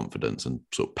brimming with confidence and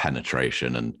sort of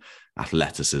penetration and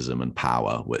athleticism and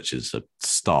power, which is a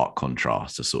stark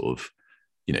contrast to sort of,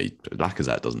 you know,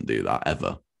 Lacazette doesn't do that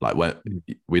ever. Like when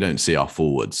we don't see our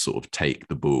forwards sort of take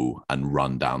the ball and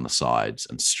run down the sides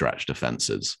and stretch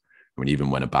defenses. I mean, even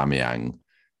when Aubameyang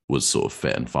was sort of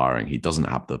fit and firing, he doesn't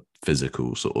have the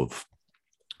physical sort of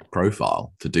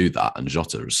profile to do that. And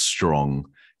Jota is strong.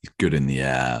 He's good in the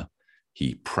air.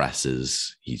 He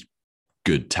presses. He's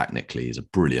good technically. He's a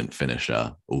brilliant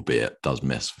finisher, albeit does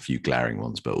miss a few glaring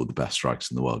ones, but all the best strikers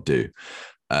in the world do.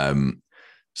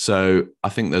 So I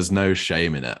think there's no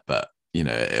shame in it, but you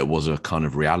know, it was a kind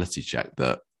of reality check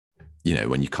that, you know,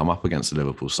 when you come up against the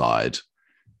Liverpool side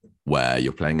where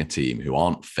you're playing a team who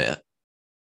aren't fit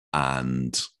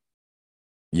and,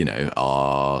 you know,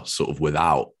 are sort of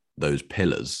without those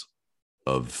pillars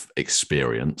of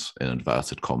experience, in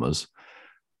inverted commas,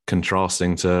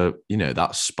 contrasting to, you know,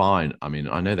 that spine. I mean,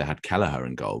 I know they had Kelleher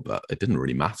in goal, but it didn't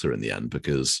really matter in the end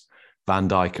because Van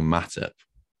Dijk and Matip,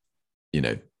 you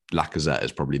know, Lacazette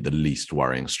is probably the least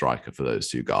worrying striker for those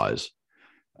two guys.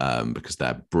 Because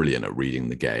they're brilliant at reading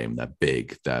the game. They're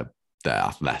big, they're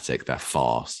athletic, they're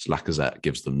fast. Lacazette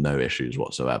gives them no issues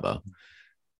whatsoever.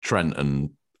 Trent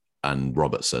and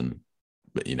Robertson,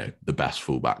 you know, the best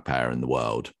fullback pair in the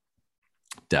world,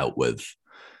 dealt with,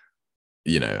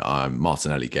 you know,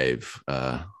 Martinelli gave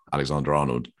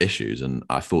Alexander-Arnold issues. And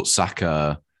I thought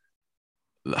Saka,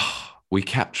 we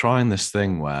kept trying this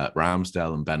thing where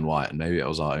Ramsdale and Ben White, and maybe it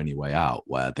was our only way out,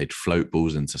 where they'd float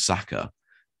balls into Saka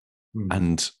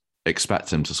and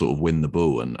expect him to sort of win the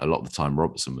ball. And a lot of the time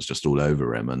Robertson was just all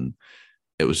over him. And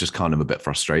it was just kind of a bit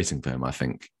frustrating for him. I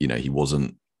think, you know, you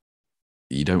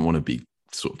don't want to be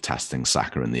sort of testing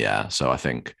Saka in the air. So I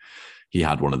think he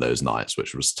had one of those nights,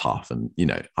 which was tough. And, you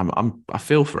know, I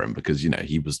feel for him because, you know,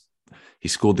 he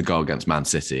scored the goal against Man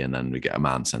City and then we get a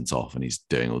man sent off and he's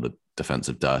doing all the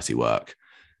defensive dirty work.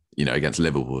 You know, against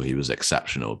Liverpool, he was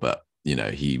exceptional, but, you know,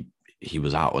 he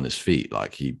was out on his feet.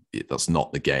 Like that's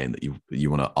not the game that you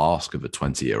want to ask of a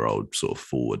 20-year-old sort of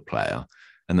forward player.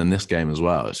 And then this game as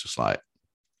well, it's just like,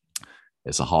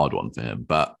 it's a hard one for him.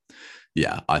 But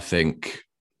yeah, I think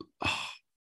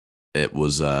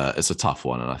it's a tough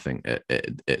one. And I think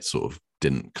it sort of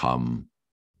didn't come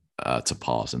to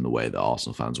pass in the way that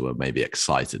Arsenal fans were maybe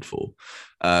excited for.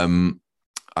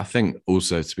 I think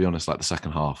also, to be honest, like the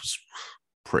second half was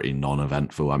pretty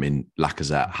non-eventful. I mean,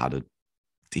 Lacazette had a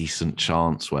decent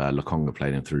chance where Lokonga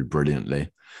played him through brilliantly,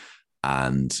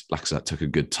 and Lacazette took a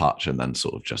good touch and then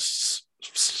sort of just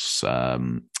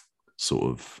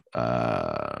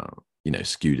you know,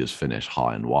 skewed his finish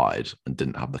high and wide and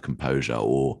didn't have the composure,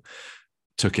 or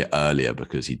took it earlier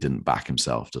because he didn't back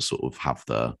himself to sort of have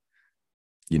the,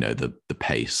 you know, the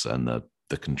pace and the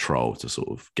control to sort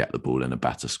of get the ball in a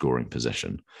better scoring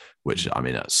position, which, I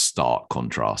mean, a stark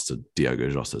contrast to Diogo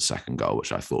Jota's second goal,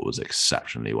 which I thought was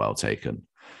exceptionally well taken.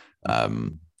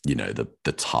 You know,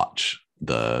 the touch,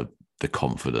 the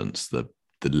confidence, the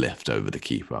lift over the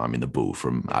keeper. I mean, the ball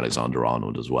from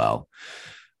Alexander-Arnold as well.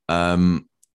 But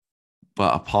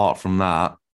apart from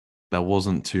that, there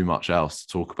wasn't too much else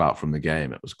to talk about from the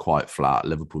game. It was quite flat.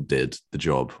 Liverpool did the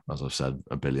job, as I've said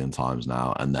a billion times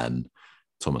now, and then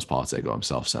Thomas Partey got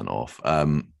himself sent off.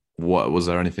 What was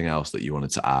there anything else that you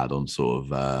wanted to add on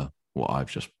sort of what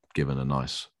I've just given a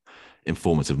nice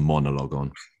informative monologue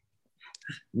on?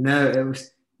 No,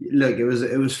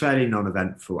 it was fairly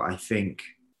non-eventful. I think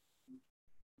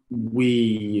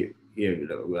I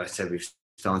said we've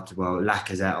started well.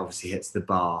 Lacazette obviously hits the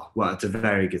bar. Well, it's a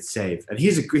very good save, and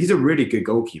he's a really good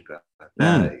goalkeeper.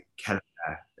 As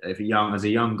a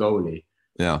young goalie,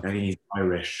 and he's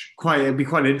Irish. It'd be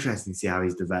quite interesting to see how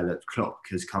he's developed. Klopp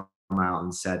has come out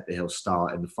and said that he'll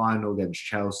start in the final against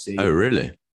Chelsea. Oh,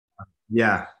 really?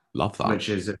 Yeah, love that. Which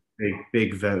is a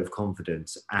big vote of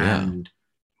confidence, and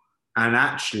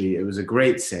actually, it was a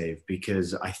great save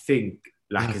because I think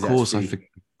Lacazette's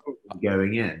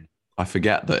going in. I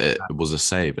forget that it was a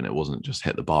save and it wasn't just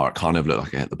hit the bar. It kind of looked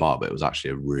like it hit the bar, but it was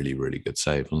actually a really, really good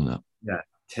save, wasn't it? Yeah,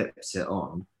 tips it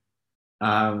on.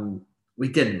 We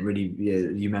didn't really,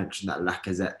 you mentioned that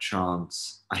Lacazette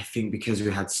chance. I think because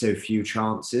we had so few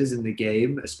chances in the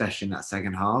game, especially in that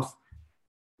second half,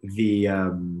 the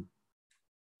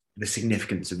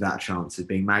significance of that chance is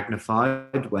being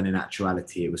magnified when in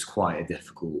actuality it was quite a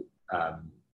difficult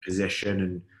position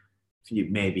and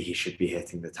maybe he should be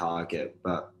hitting the target.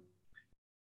 But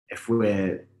if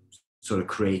we're sort of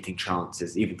creating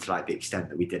chances, even to like the extent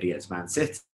that we did against Man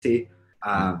City,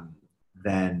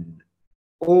 then,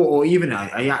 or even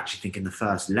I actually think in the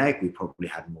first leg we probably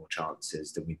had more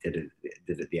chances than we did at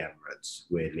the Emirates,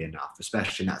 weirdly enough,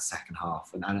 especially in that second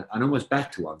half. And almost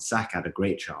better one. Saka had a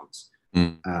great chance.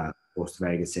 Of course, a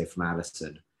very good save from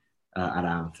Alisson at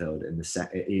Anfield in the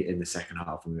second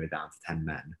half when we were down to 10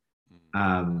 men.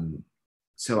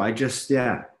 So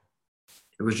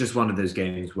it was just one of those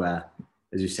games where,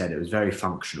 as you said, it was very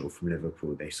functional from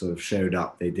Liverpool. They sort of showed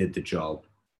up, they did the job.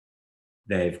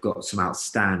 They've got some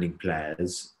outstanding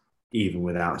players, even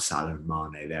without Salah and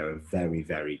Mane. They're a very,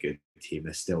 very good team.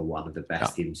 They're still one of the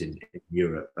best teams in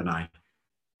Europe. And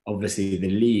obviously the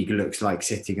league looks like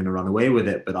City are going to run away with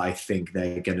it, but I think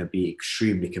they're going to be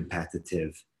extremely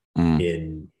competitive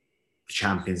in the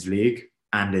Champions League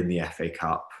and in the FA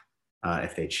Cup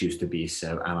if they choose to be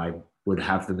so. And I would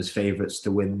have them as favourites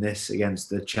to win this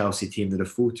against the Chelsea team that are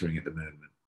faltering at the moment.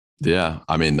 Yeah,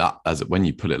 I mean, when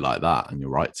you put it like that, and you're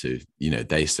right to,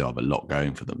 they still have a lot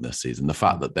going for them this season. The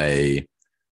fact that they've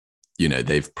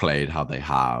played how they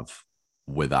have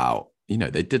without,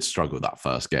 they did struggle that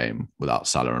first game without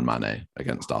Salah and Mane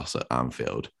against us at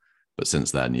Anfield. But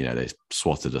since then, they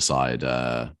swatted aside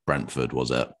Brentford, was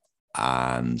it?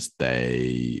 And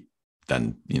they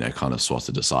then, kind of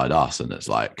swatted aside us. And it's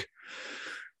like,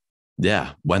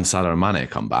 yeah, when Salah and Mane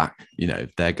come back, they're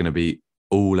going to be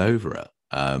all over it.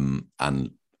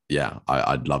 And yeah,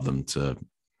 I'd love them to.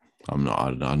 I'm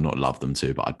not love them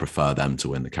to, but I'd prefer them to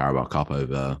win the Carabao Cup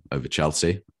over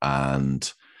Chelsea. And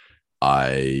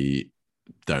I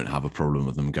don't have a problem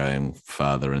with them going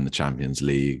further in the Champions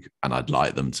League. And I'd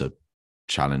like them to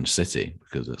challenge City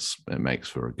because it makes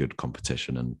for a good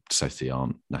competition. And City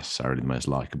aren't necessarily the most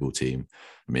likable team.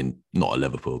 I mean, not at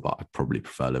Liverpool, but I probably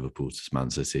prefer Liverpool to Man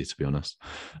City, to be honest.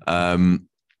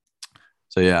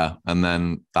 So yeah, and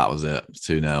then that was it,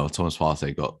 2-0. Thomas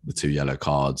Partey got the 2 yellow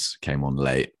cards, came on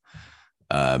late.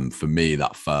 For me,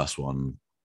 that first one,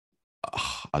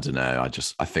 I don't know.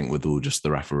 I think with all just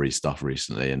the referee stuff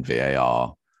recently and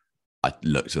VAR, I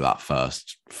looked at that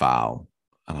first foul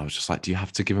and I was just like, do you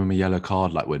have to give him a yellow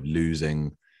card? Like, we're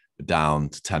losing down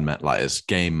to 10 men. Like, it's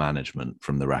game management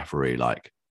from the referee.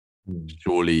 Like,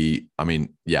 surely, I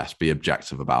mean, yes, be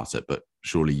objective about it, but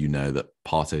surely that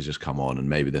Partey's just come on and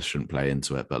maybe this shouldn't play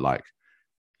into it, but like,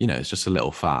 it's just a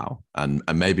little foul. And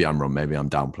maybe I'm wrong, maybe I'm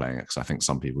downplaying it because I think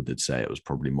some people did say it was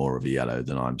probably more of a yellow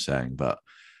than I'm saying, but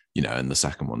and the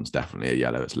second one's definitely a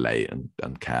yellow. It's late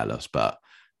and careless, but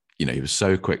he was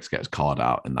so quick to get his card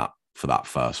out for that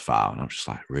first foul. And I'm just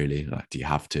like, really? Like, do you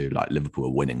have to? Like, Liverpool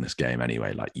are winning this game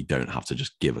anyway. Like, you don't have to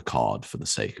just give a card for the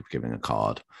sake of giving a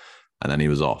card. And then he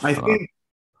was off.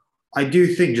 I do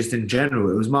think just in general,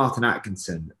 it was Martin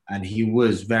Atkinson and he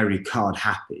was very card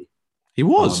happy. He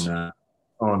was.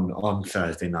 On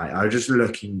Thursday night. I was just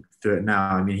looking through it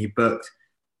now. I mean, he booked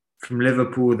from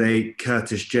Liverpool,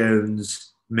 Curtis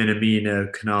Jones,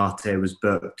 Minamino, Konate was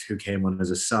booked, who came on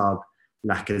as a sub,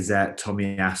 Lacazette,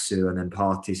 Tomiyasu, and then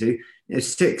Partey. So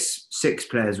six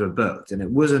players were booked and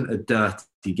it wasn't a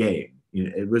dirty game.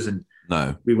 It wasn't.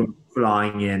 No. We weren't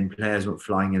flying in, players weren't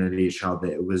flying in at each other.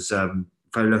 It was...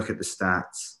 if I look at the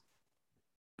stats,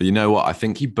 But you know what? I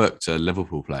think he booked a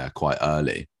Liverpool player quite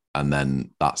early, and then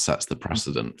that sets the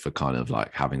precedent for kind of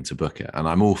like having to book it. And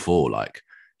I'm all for like,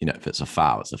 if it's a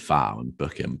foul, it's a foul and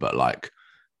book him. But like,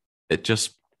 it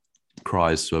just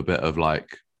cries to a bit of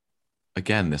like,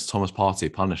 again, this Thomas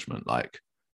Partey punishment. Like,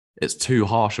 it's too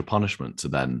harsh a punishment to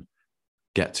then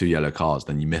get 2 yellow cards,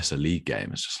 then you miss a league game.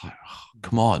 It's just like, oh,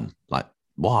 come on, like,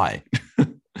 why?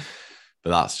 But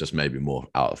that's just maybe more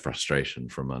out of frustration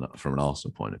from an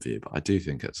Arsenal point of view. But I do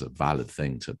think it's a valid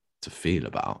thing to feel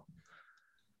about.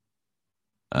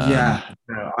 Yeah,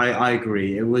 no, I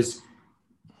agree. It was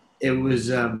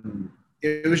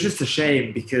just a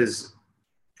shame because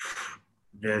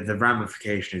the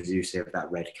ramification, as you say, of that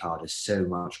red card is so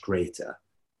much greater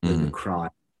than the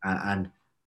crime. And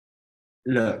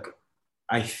look,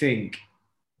 I think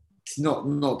it's not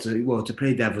to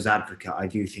play devil's advocate. I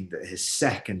do think that his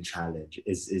second challenge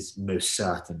is most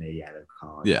certainly a yellow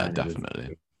card. Yeah,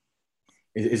 definitely.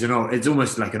 It's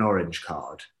almost like an orange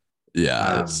card.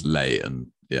 Yeah, it's late and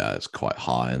it's quite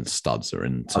high and studs are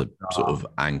into sort of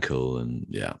ankle and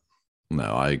no,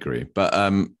 I agree. But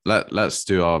let's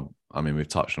do we've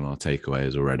touched on our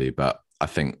takeaways already, but I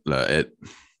think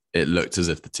it looked as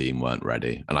if the team weren't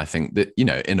ready. And I think that,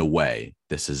 in a way,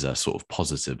 this is a sort of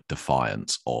positive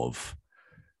defiance of,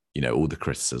 all the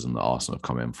criticism that Arsenal have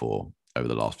come in for over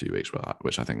the last few weeks,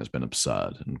 which I think has been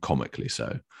absurd and comically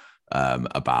so,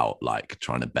 about like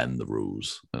trying to bend the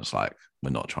rules. And it's like,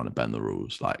 we're not trying to bend the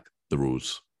rules. Like the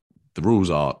rules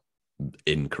are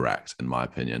incorrect, in my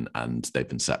opinion, and they've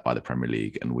been set by the Premier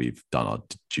League, and we've done our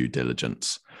due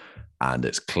diligence. And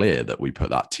it's clear that we put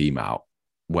that team out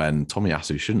when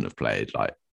Tomiyasu shouldn't have played.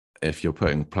 Like, if you're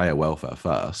putting player welfare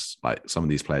first, like some of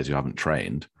these players who haven't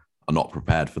trained are not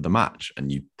prepared for the match, and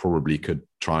you probably could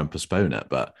try and postpone it.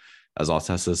 But as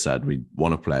Arteta said, we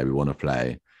want to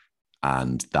play.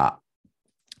 And that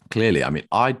clearly,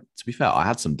 to be fair, I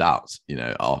had some doubts,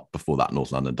 before that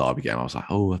North London derby game. I was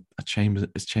like, oh,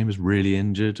 is Chambers really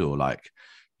injured? Or like,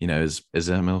 is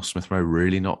Emil Smith Rowe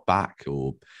really not back?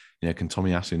 Or, can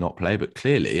Tomiyasu not play? But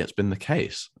clearly it's been the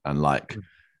case. And like,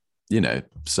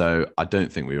 so I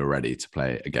don't think we were ready to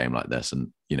play a game like this.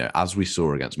 And, as we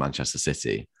saw against Manchester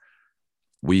City,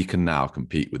 we can now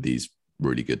compete with these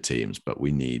really good teams, but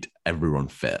we need everyone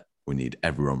fit. We need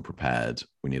everyone prepared.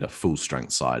 We need a full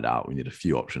strength side out. We need a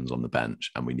few options on the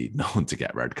bench, and we need no one to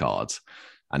get red cards.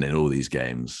 And in all these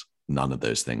games, none of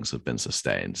those things have been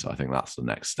sustained. So I think that's the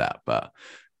next step. But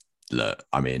look,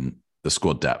 the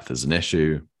squad depth is an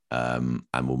issue. And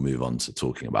we'll move on to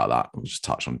talking about that. We'll just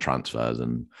touch on transfers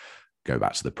and go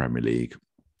back to the Premier League.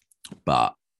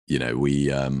 But, we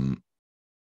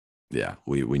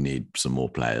need some more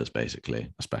players,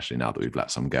 basically, especially now that we've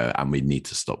let some go. And we need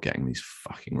to stop getting these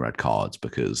fucking red cards,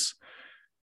 because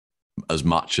as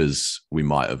much as we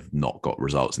might have not got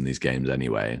results in these games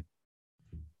anyway,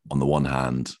 on the one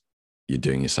hand, you're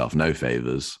doing yourself no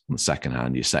favors. On the second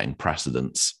hand, you're setting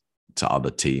precedents to other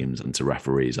teams and to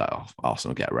referees. Like,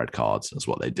 Arsenal get red cards. That's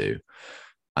what they do.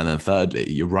 And then thirdly,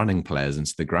 you're running players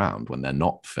into the ground when they're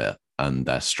not fit and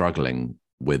they're struggling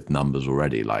with numbers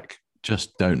already. Like,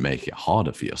 just don't make it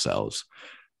harder for yourselves.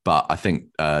 But I think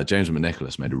James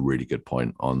McNicholas made a really good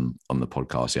point on the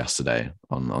podcast yesterday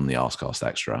on the Arsecast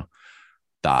Extra,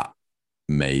 that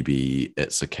maybe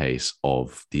it's a case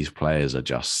of these players are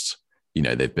just,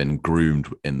 they've been groomed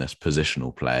in this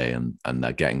positional play and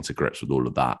they're getting to grips with all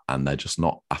of that. And they're just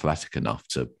not athletic enough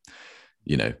to,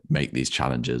 make these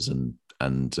challenges and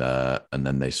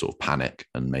then they sort of panic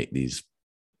and make these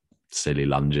silly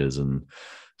lunges and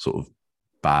sort of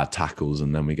bad tackles.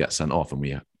 And then we get sent off.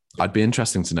 And I'd be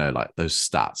interesting to know, like, those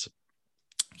stats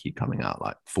keep coming out,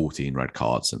 like 14 red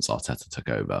cards since Arteta took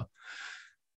over.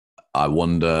 I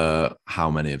wonder how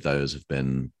many of those have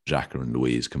been Xhaka and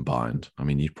Luiz combined.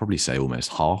 You'd probably say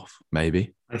almost half,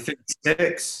 maybe. I think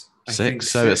six.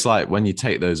 So it's like, when you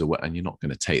take those away, and you're not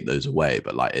going to take those away,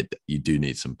 but like you do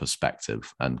need some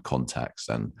perspective and context.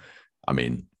 And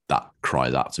that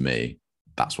cries out to me.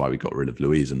 That's why we got rid of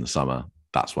Luiz in the summer.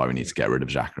 That's why we need to get rid of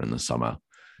Xhaka in the summer.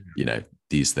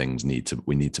 These things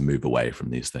we need to move away from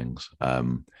these things.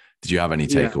 Did you have any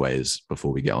takeaways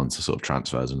before we get on to sort of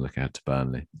transfers and look ahead to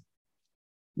Burnley?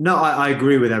 No, I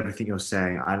agree with everything you're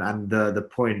saying. And the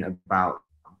point about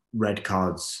red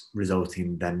cards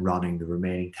resulting then running the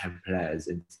remaining 10 players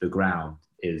into the ground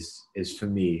is for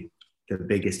me the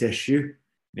biggest issue.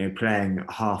 Playing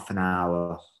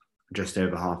just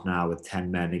over half an hour with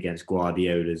 10 men against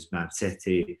Guardiola's Man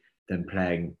City, then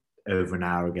playing over an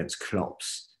hour against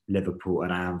Klopp's Liverpool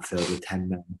and Anfield with 10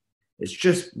 men. It's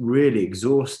just really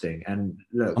exhausting. And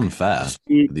look, unfair for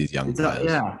these young players.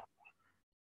 Yeah.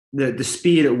 the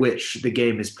speed at which the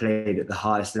game is played at the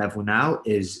highest level now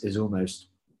is almost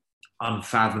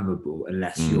unfathomable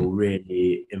unless you're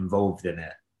really involved in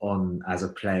it as a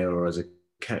player or as a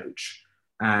coach.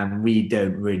 And we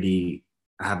don't really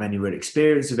have any real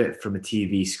experience of it from a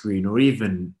TV screen, or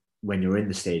even when you're in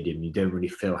the stadium, you don't really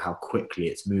feel how quickly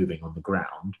it's moving on the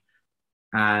ground.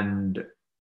 And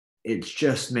it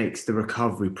just makes the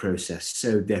recovery process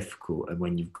so difficult. And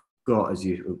when you've got, as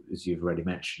you've already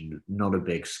mentioned, not a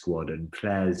big squad and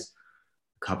players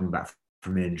coming back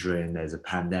from injury and there's a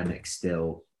pandemic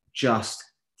still, just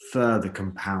further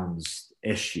compounds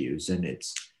issues. And it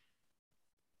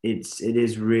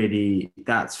is really,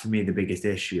 that's for me the biggest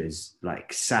issue, is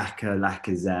like Saka,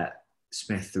 Lacazette,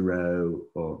 Smith Rowe,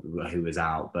 or who was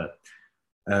out, but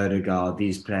Odegaard,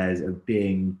 these players are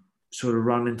being sort of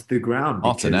run into the ground.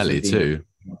 Martinelli too.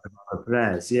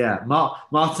 Players, yeah.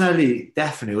 Martinelli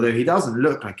definitely, although he doesn't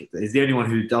look like it. He's the only one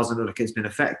who doesn't look like it's been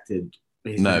affected.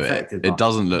 It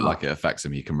doesn't look like it affects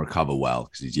him. He can recover well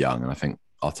because he's young, and I think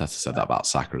Arteta said that about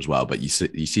Saka as well. But you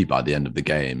see by the end of the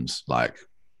games, like,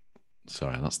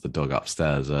 sorry, that's the dog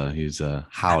upstairs. He's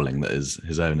howling that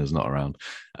his owner's not around.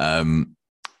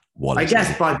 I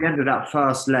guess by the end of that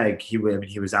first leg, he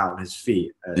was out on his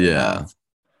feet. Yeah,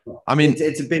 I mean,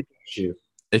 it's a big issue.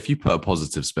 If you put a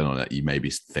positive spin on it, you maybe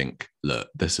think, look,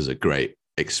 this is a great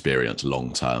experience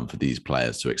long term for these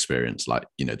players to experience, like,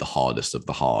 the hardest of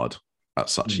the hard at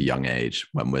such a young age,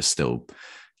 when we're still,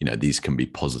 these can be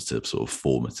positive, sort of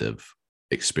formative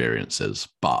experiences.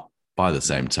 But by the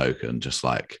same token, just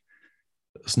like,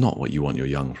 it's not what you want your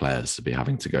young players to be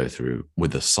having to go through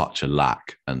with such a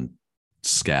lack and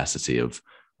scarcity of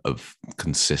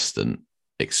consistent,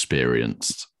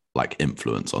 experienced, like,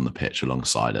 influence on the pitch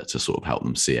alongside it to sort of help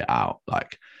them see it out.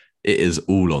 Like, it is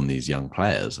all on these young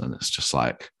players. And it's just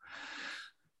like,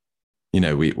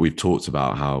 we've talked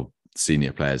about how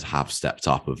senior players have stepped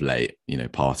up of late.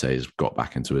 Partey's got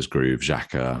back into his groove.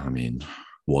 Xhaka,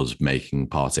 was making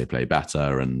Partey play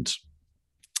better, and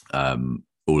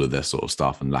all of this sort of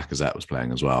stuff. And Lacazette was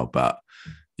playing as well. But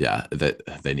yeah,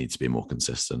 they need to be more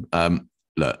consistent.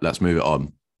 Look, let's move it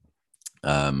on.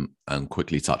 And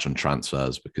quickly touch on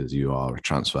transfers, because you are a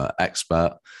transfer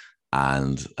expert,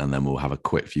 and then we'll have a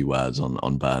quick few words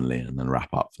on Burnley and then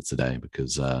wrap up for today,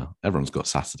 because everyone's got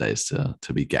Saturdays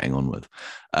to be getting on with.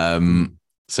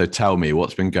 So tell me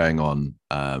what's been going on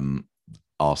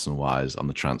Arsenal-wise on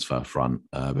the transfer front,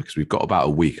 because we've got about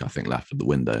a week, I think, left of the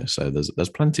window. So there's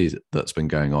plenty that's been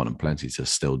going on and plenty to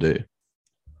still do.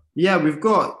 Yeah, we've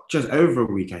got just over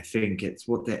a week. I think it's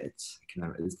the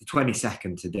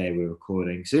 22nd today we're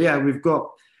recording. So yeah, we've got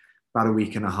about a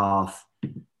week and a half.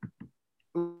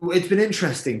 It's been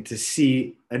interesting to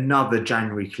see another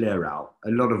January clear out.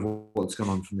 A lot of what's gone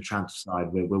on from the transfer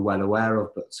side we're well aware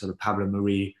of, but sort of Pablo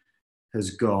Mari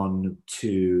has gone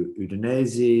to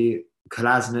Udinese,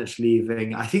 Kolasinac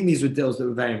leaving. I think these were deals that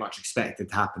were very much expected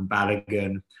to happen.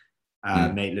 Balogun,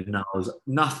 Maitland-Niles,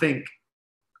 nothing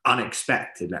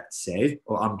unexpected, let's say,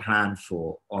 or unplanned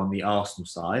for on the Arsenal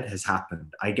side has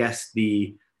happened. I guess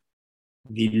the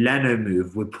Leno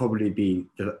move would probably be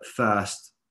the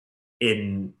first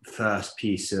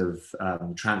piece of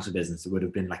transfer business that would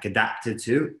have been like adapted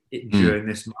to it during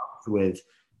this month with,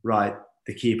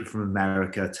 the keeper from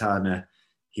America, Turner.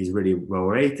 He's really well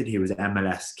rated. He was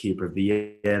MLS keeper of the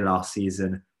year last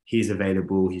season. He's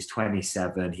available. He's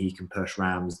 27. He can push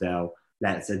Ramsdale.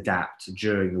 Let's adapt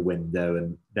during the window,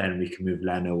 and then we can move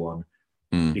Leno on.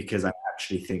 Because I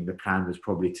actually think the plan was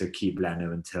probably to keep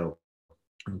Leno until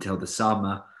the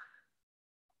summer.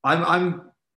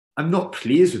 I'm not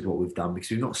pleased with what we've done,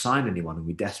 because we've not signed anyone, and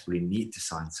we desperately need to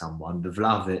sign someone. The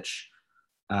Vlahovic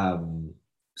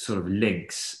sort of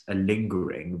links are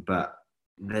lingering, but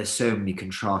there's so many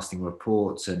contrasting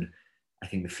reports, and I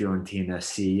think the Fiorentina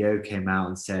CEO came out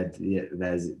and said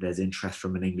there's interest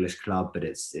from an English club, but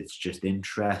it's just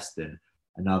interest. And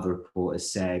another report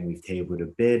is saying we've tabled a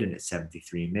bid and it's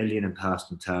 73 million, and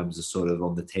personal terms are sort of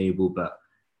on the table, but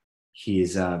he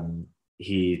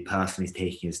personally is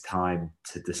taking his time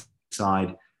to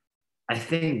decide. I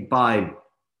think by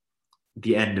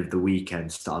the end of the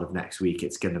weekend, start of next week,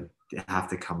 it's going to have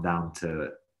to come down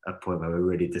to a point where we're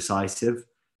really decisive.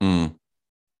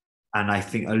 And I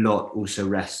think a lot also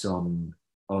rests on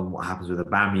what happens with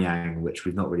Aubameyang, which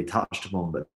we've not really touched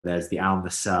upon, but there's the Al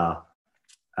Nassr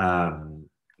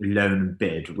loan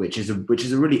bid, which is a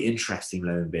really interesting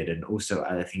loan bid. And also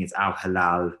I think it's Al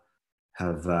Hilal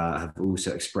have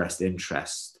also expressed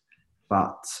interest,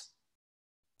 but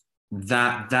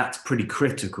that's pretty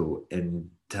critical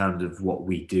in terms of what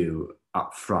we do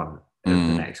up front over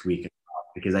the next week,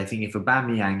 because I think if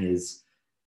Aubameyang is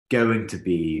going to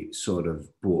be sort of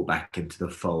brought back into the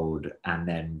fold, and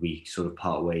then we sort of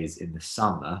part ways in the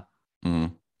summer,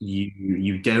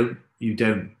 you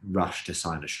don't rush to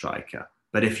sign a striker.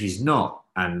 But if he's not,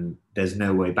 and there's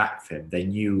no way back for him,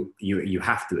 then you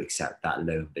have to accept that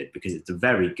loan bid, because it's a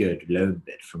very good loan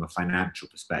bid from a financial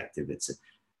perspective. It's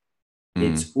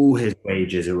all his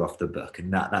wages are off the book,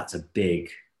 and that's a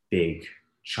big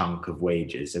chunk of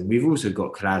wages. And we've also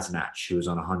got Kolasinac, who was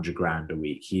on 100 grand a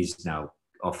week. He's now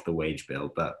off the wage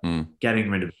bill, but getting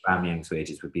rid of Aubameyang's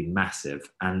wages would be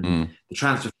massive. And the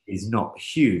transfer fee is not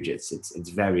huge. It's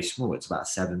very small. It's about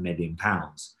 £7 million,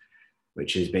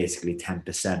 which is basically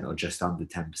 10% or just under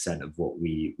 10% of what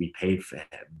we paid for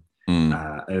him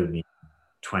only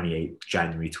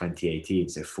January 2018,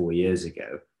 so 4 years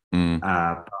ago.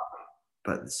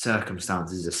 But the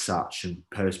circumstances are such, and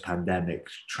post-pandemic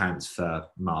transfer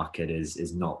market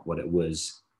is not what it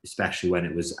was, especially when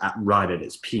it was right at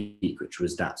its peak, which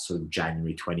was that sort of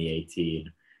January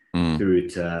 2018 through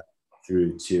to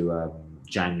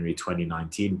January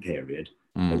 2019 period.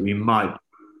 But we might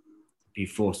be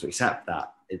forced to accept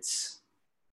that it's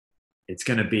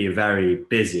going to be a very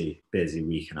busy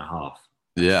week and a half.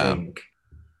 Yeah, I think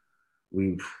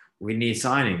we need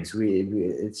signings.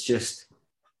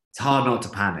 It's hard not to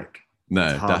panic.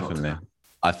 No, definitely.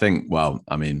 I think, well,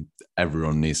 I mean,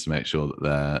 everyone needs to make sure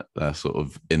that they're sort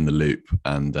of in the loop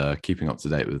and keeping up to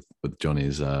date with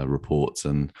Johnny's reports.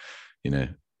 And, you know,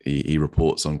 he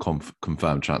reports on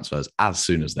confirmed transfers as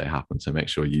soon as they happen. So make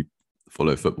sure you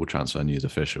follow Football Transfer News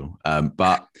Official.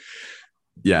 But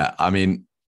yeah, I mean,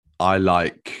 I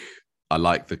like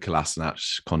the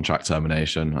Kolasinac contract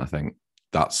termination. I think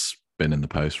that's been in the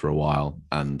post for a while,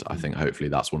 and I think hopefully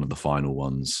that's one of the final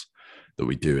ones that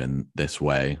we do in this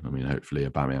way. I mean, hopefully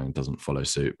Aubameyang doesn't follow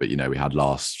suit, but you know, we had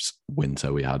last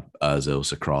winter, we had Ozil,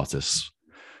 Socrates,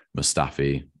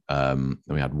 Mustafi,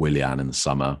 we had Willian in the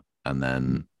summer, and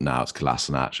then now it's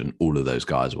Kolasinac, and all of those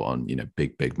guys were on, you know,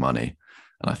 big money.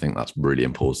 And I think that's really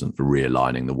important for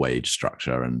realigning the wage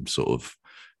structure and sort of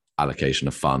allocation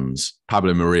of funds.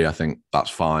 Pablo Mari, I think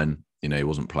that's fine. You know, he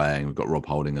wasn't playing. We've got Rob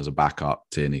Holding as a backup.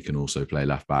 Tierney can also play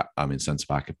left back. I mean, centre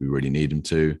back if we really need him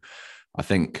to. I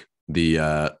think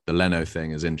the Leno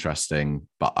thing is interesting,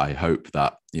 but I hope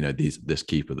that, you know, this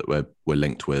keeper that we're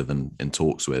linked with and in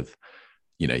talks with,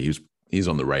 you know, he's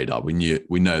on the radar. We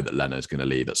know that Leno's going to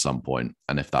leave at some point,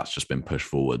 and if that's just been pushed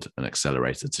forward and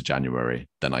accelerated to January,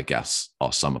 then I guess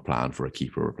our summer plan for a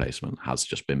keeper replacement has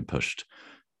just been pushed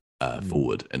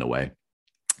forward in a way.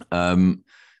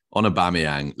 On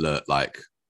Aubameyang, look, like,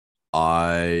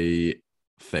 I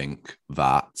think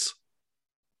that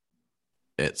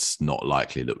it's not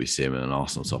likely that we see him in an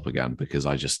Arsenal top again, because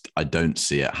I don't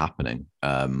see it happening.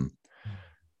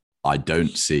 I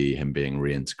don't see him being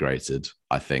reintegrated.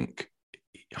 I think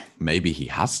maybe he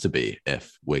has to be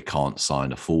if we can't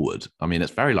sign a forward. I mean,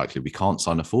 it's very likely we can't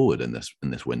sign a forward in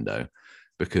this window,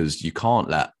 because you can't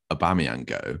let Aubameyang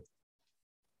go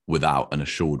without an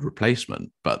assured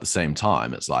replacement. But at the same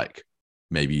time, it's like,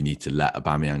 maybe you need to let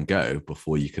Aubameyang go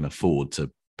before you can afford to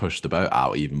push the boat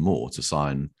out even more to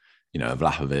sign, you know,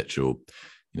 Vlahovic or,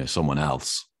 you know, someone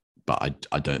else. But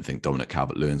I don't think Dominic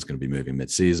Calvert-Lewin's going to be moving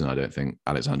mid-season. I don't think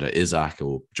Alexander Isak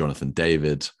or Jonathan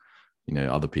David, you know,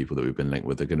 other people that we've been linked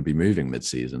with, are going to be moving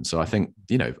mid-season. So I think,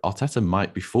 you know, Arteta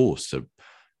might be forced to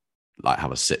like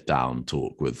have a sit-down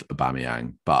talk with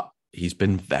Aubameyang, but he's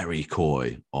been very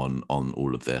coy on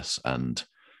all of this. And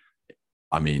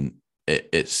I mean,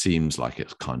 it seems like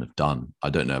it's kind of done. I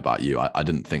don't know about you. I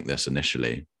didn't think this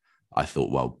initially. I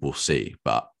thought, well, we'll see.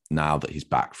 But now that he's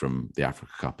back from the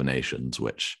Africa Cup of Nations,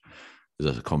 which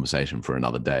is a conversation for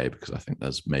another day, because I think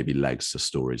there's maybe legs to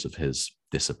stories of his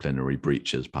disciplinary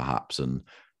breaches, perhaps. And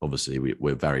obviously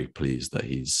we're very pleased that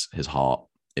his heart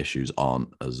issues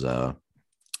aren't as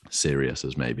serious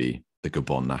as maybe the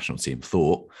Gabon national team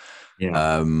thought.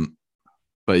 Yeah.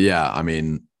 But yeah, I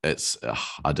mean, it's,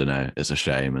 I don't know, it's a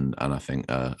shame. And I think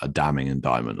a damning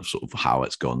indictment of sort of how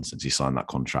it's gone since he signed that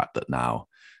contract, that now,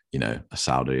 you know, a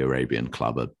Saudi Arabian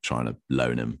club are trying to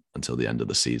loan him until the end of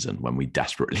the season, when we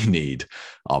desperately need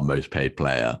our most paid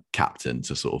player, captain,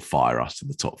 to sort of fire us to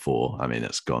the top four. I mean,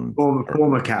 it's gone.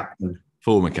 Former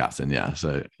captain. Yeah.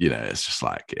 So, you know, it's just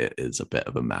like, it is a bit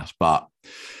of a mess. But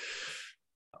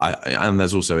and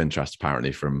there's also interest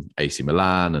apparently from AC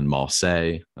Milan and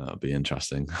Marseille. It'll be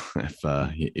interesting if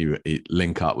he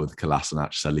link up with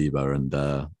Kolasinac, Saliba,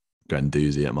 and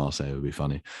Guendouzi at Marseille. Would be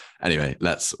funny. Anyway,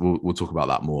 we'll talk about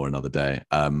that more another day.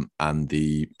 And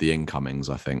the incomings,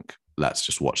 I think, let's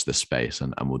just watch this space,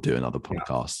 and we'll do another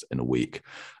podcast in a week.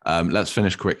 Let's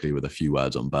finish quickly with a few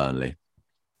words on Burnley.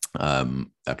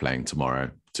 They're playing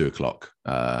tomorrow,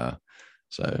 2:00.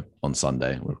 So on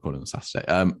Sunday, we're recording on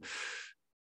Saturday.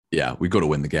 Yeah, we've got to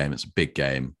win the game. It's a big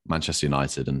game. Manchester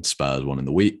United and Spurs won in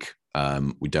the week.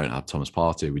 We don't have Thomas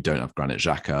Partey. We don't have Granit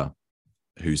Xhaka.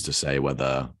 Who's to say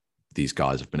whether these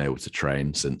guys have been able to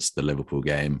train since the Liverpool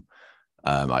game?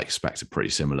 I expect a pretty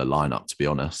similar lineup, to be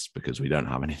honest, because we don't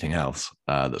have anything else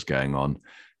that's going on.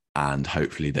 And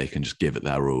hopefully they can just give it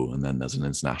their all. And then there's an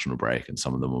international break and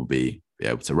some of them will be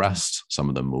able to rest. Some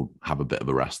of them will have a bit of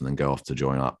a rest and then go off to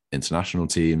join up international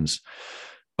teams.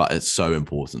 But it's so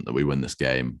important that we win this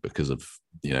game because of,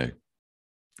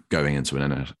 going into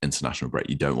an international break,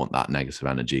 you don't want that negative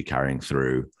energy carrying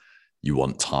through. You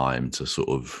want time to sort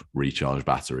of recharge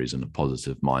batteries and a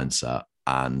positive mindset.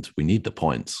 And we need the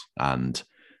points. And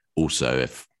also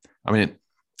if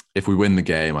we win the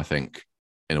game, I think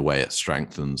in a way it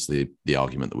strengthens the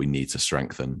argument that we need to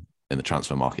strengthen in the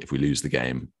transfer market. If we lose the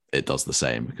game, it does the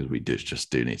same because we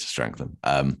just do need to strengthen.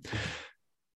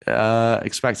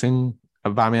 Expecting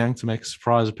Aubameyang to make a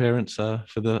surprise appearance for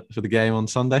the game on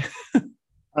Sunday.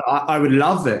 I would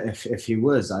love it if he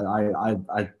was.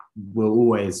 I will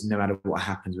always, no matter what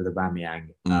happens with Aubameyang,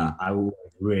 I will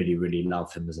really, really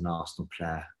love him as an Arsenal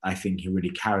player. I think he really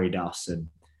carried us, and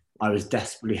I was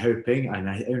desperately hoping, and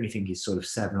I only think he's sort of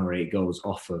 7 or 8 goals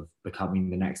off of becoming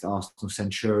the next Arsenal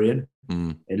centurion.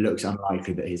 It looks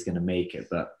unlikely that he's going to make it,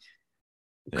 but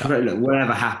look,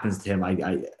 whatever happens to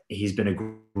him, he's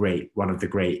been one of the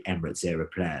great Emirates era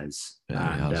players,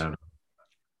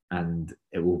 and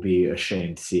it will be a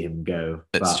shame to see him go.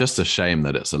 It's just a shame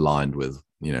that it's aligned with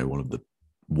one of the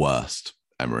worst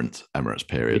Emirates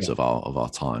periods of our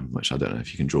time, which I don't know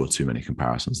if you can draw too many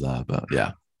comparisons there, but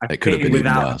yeah. It could have been even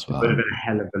worse. It would have been a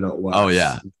hell of a lot worse. Oh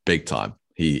yeah, big time.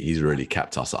 He's really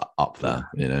kept us up there,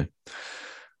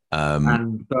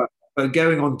 But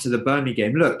going on to the Burnley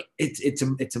game, look, it's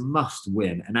a must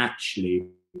win. And actually,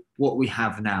 what we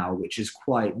have now, which is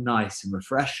quite nice and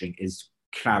refreshing, is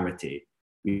clarity.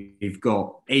 We've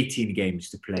got 18 games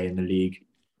to play in the league,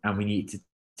 and we need to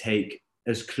take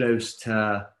as close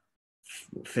to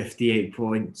 58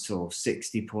 points or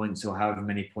 60 points or however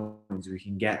many points we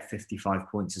can get, 55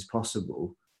 points as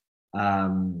possible.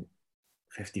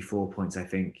 54 points, I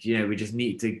think. We just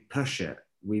need to push it.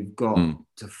 We've got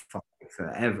to fight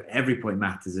for every point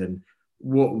matters, and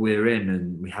what we're in,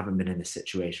 and we haven't been in this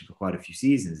situation for quite a few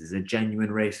seasons, is a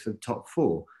genuine race for the top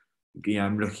 4.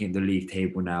 I'm looking at the league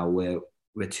table now.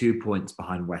 We're 2 points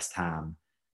behind West Ham,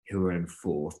 who are in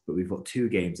 4th, but we've got 2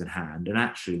 games in hand. And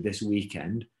actually this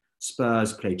weekend,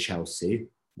 Spurs play Chelsea,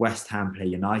 West Ham play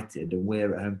United, and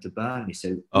we're at home to Burnley.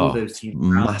 So all those teams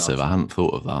massive. I hadn't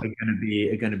thought of that.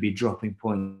 Are going to be dropping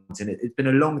points, and it's been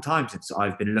a long time since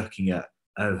I've been looking at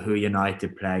who are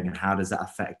United playing and how does that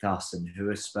affect us, and who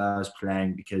are Spurs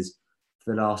playing, because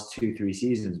for the last 2-3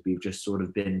 seasons we've just sort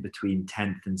of been between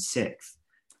 10th and 6th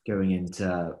going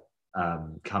into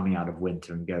coming out of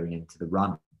winter and going into the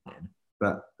run.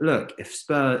 But look, if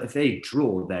they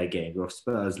draw their game, or if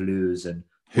Spurs lose and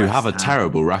who have a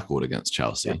terrible record against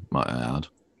Chelsea, might I add.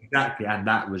 Exactly, and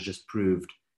that was just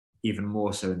proved even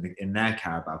more so in their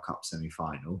Carabao Cup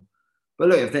semi-final. But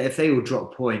look, if they all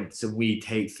drop points and we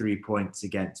take 3 points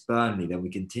against Burnley, then we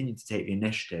continue to take the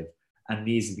initiative. And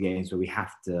these are the games where we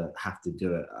have to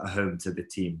do it at home to the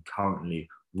team currently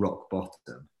rock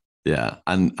bottom. Yeah,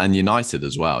 and United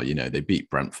as well. They beat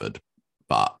Brentford,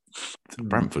 but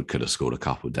Brentford could have scored a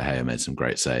couple. De Gea made some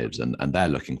great saves, and they're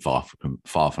looking far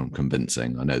from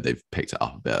convincing. I know they've picked it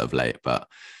up a bit of late, but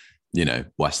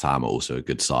West Ham are also a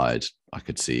good side. I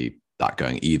could see that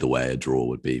going either way. A draw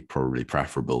would be probably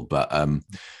preferable, but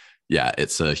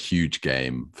it's a huge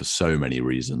game for so many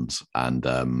reasons. And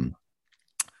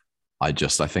I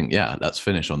think let's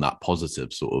finish on that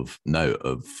positive sort of note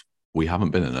of we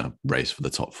haven't been in a race for the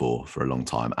top 4 for a long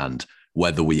time, and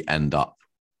whether we end up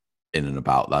in and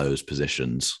about those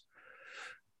positions,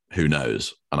 who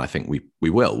knows? And I think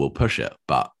we'll push it,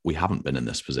 but we haven't been in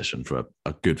this position for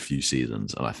a good few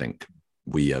seasons. And I think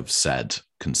we have said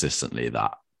consistently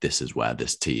that this is where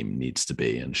this team needs to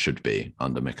be and should be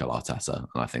under Mikel Arteta.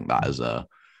 And I think that is a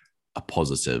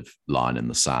positive line in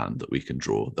the sand that we can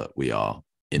draw, that we are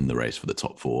in the race for the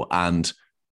top 4. And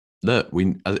look,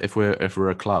 if we're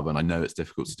a club, and I know it's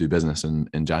difficult to do business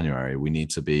in January, we need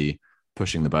to be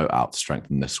pushing the boat out to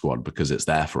strengthen this squad, because it's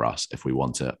there for us if we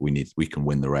want it. We can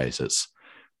win the race.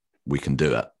 We can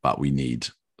do it, but we need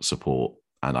support.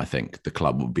 And I think the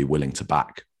club would be willing to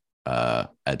back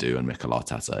Edu and Mikel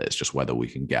Arteta. It's just whether we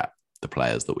can get the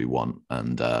players that we want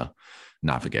and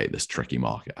navigate this tricky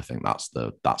market. I think that's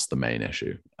the main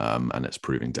issue, and it's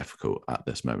proving difficult at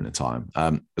this moment in time.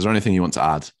 Is there anything you want to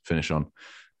add? Finish on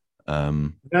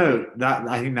No, that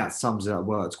I think that sums it up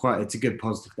well. It's a good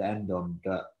positive to end on.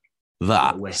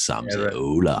 That sums it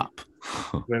all up.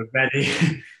 We're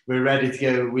ready. We're ready to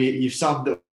go. You've summed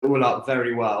it all up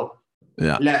very well.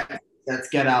 Yeah. Let's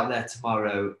get out there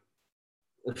tomorrow,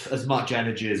 as much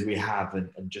energy as we have,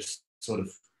 and just sort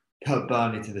of put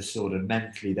Burnley to the sword, and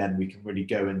mentally then we can really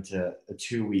go into a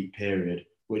 2-week period,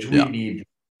 which we need.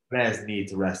 Players need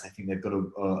to rest. I think they've got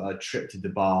a trip to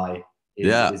Dubai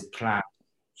is planned.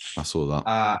 I saw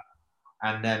that.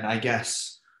 And then I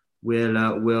guess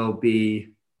we'll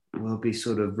be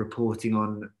sort of reporting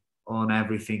on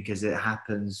everything as it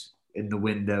happens in the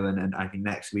window. And I think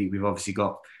next week we've obviously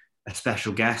got a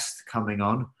special guest coming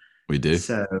on. We do.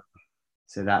 So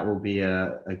that will be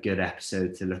a good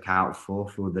episode to look out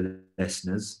for the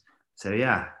listeners. So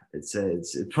yeah, it's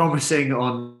promising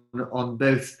on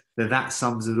both that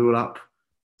sums it all up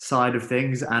side of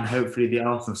things, and hopefully the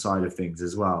Arsenal side of things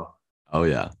as well. Oh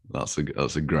yeah, that's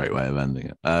a great way of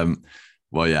ending it.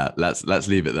 Well, yeah, let's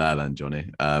leave it there then, Johnny.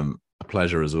 A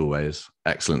pleasure as always.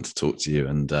 Excellent to talk to you,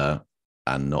 and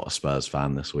not a Spurs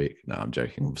fan this week. No, I'm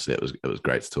joking. Obviously, it was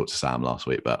great to talk to Sam last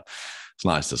week, but it's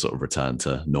nice to sort of return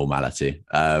to normality.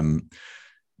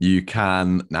 You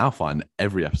can now find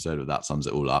every episode of That Sums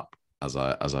It All Up. As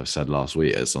I've said last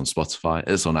week, it's on Spotify,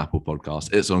 it's on Apple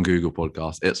Podcasts, it's on Google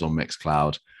Podcasts, it's on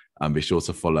Mixcloud. And be sure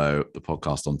to follow the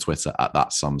podcast on Twitter at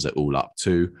That Sums It All Up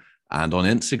too, and on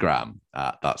Instagram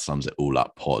at That Sums It All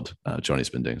Up Pod. Johnny's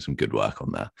been doing some good work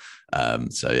on there.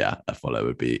 So yeah, a follow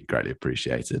would be greatly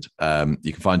appreciated.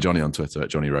 You can find Johnny on Twitter at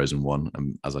Johnny Rosen1.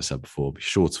 And as I said before, be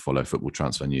sure to follow Football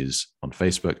Transfer News on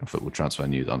Facebook and Football Transfer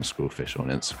News _official on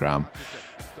Instagram.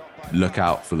 Look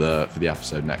out for the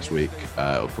episode next week.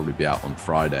 It'll probably be out on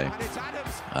Friday.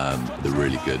 The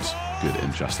really good,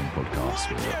 interesting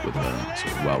podcast with a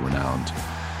sort of well-renowned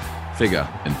figure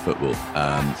in football.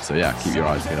 So yeah, keep your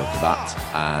eyes peeled for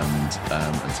that.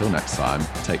 And until next time,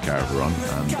 take care, everyone,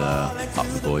 and up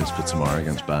the boys for tomorrow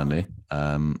against Burnley.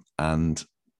 And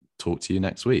talk to you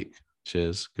next week.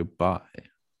 Cheers. Goodbye.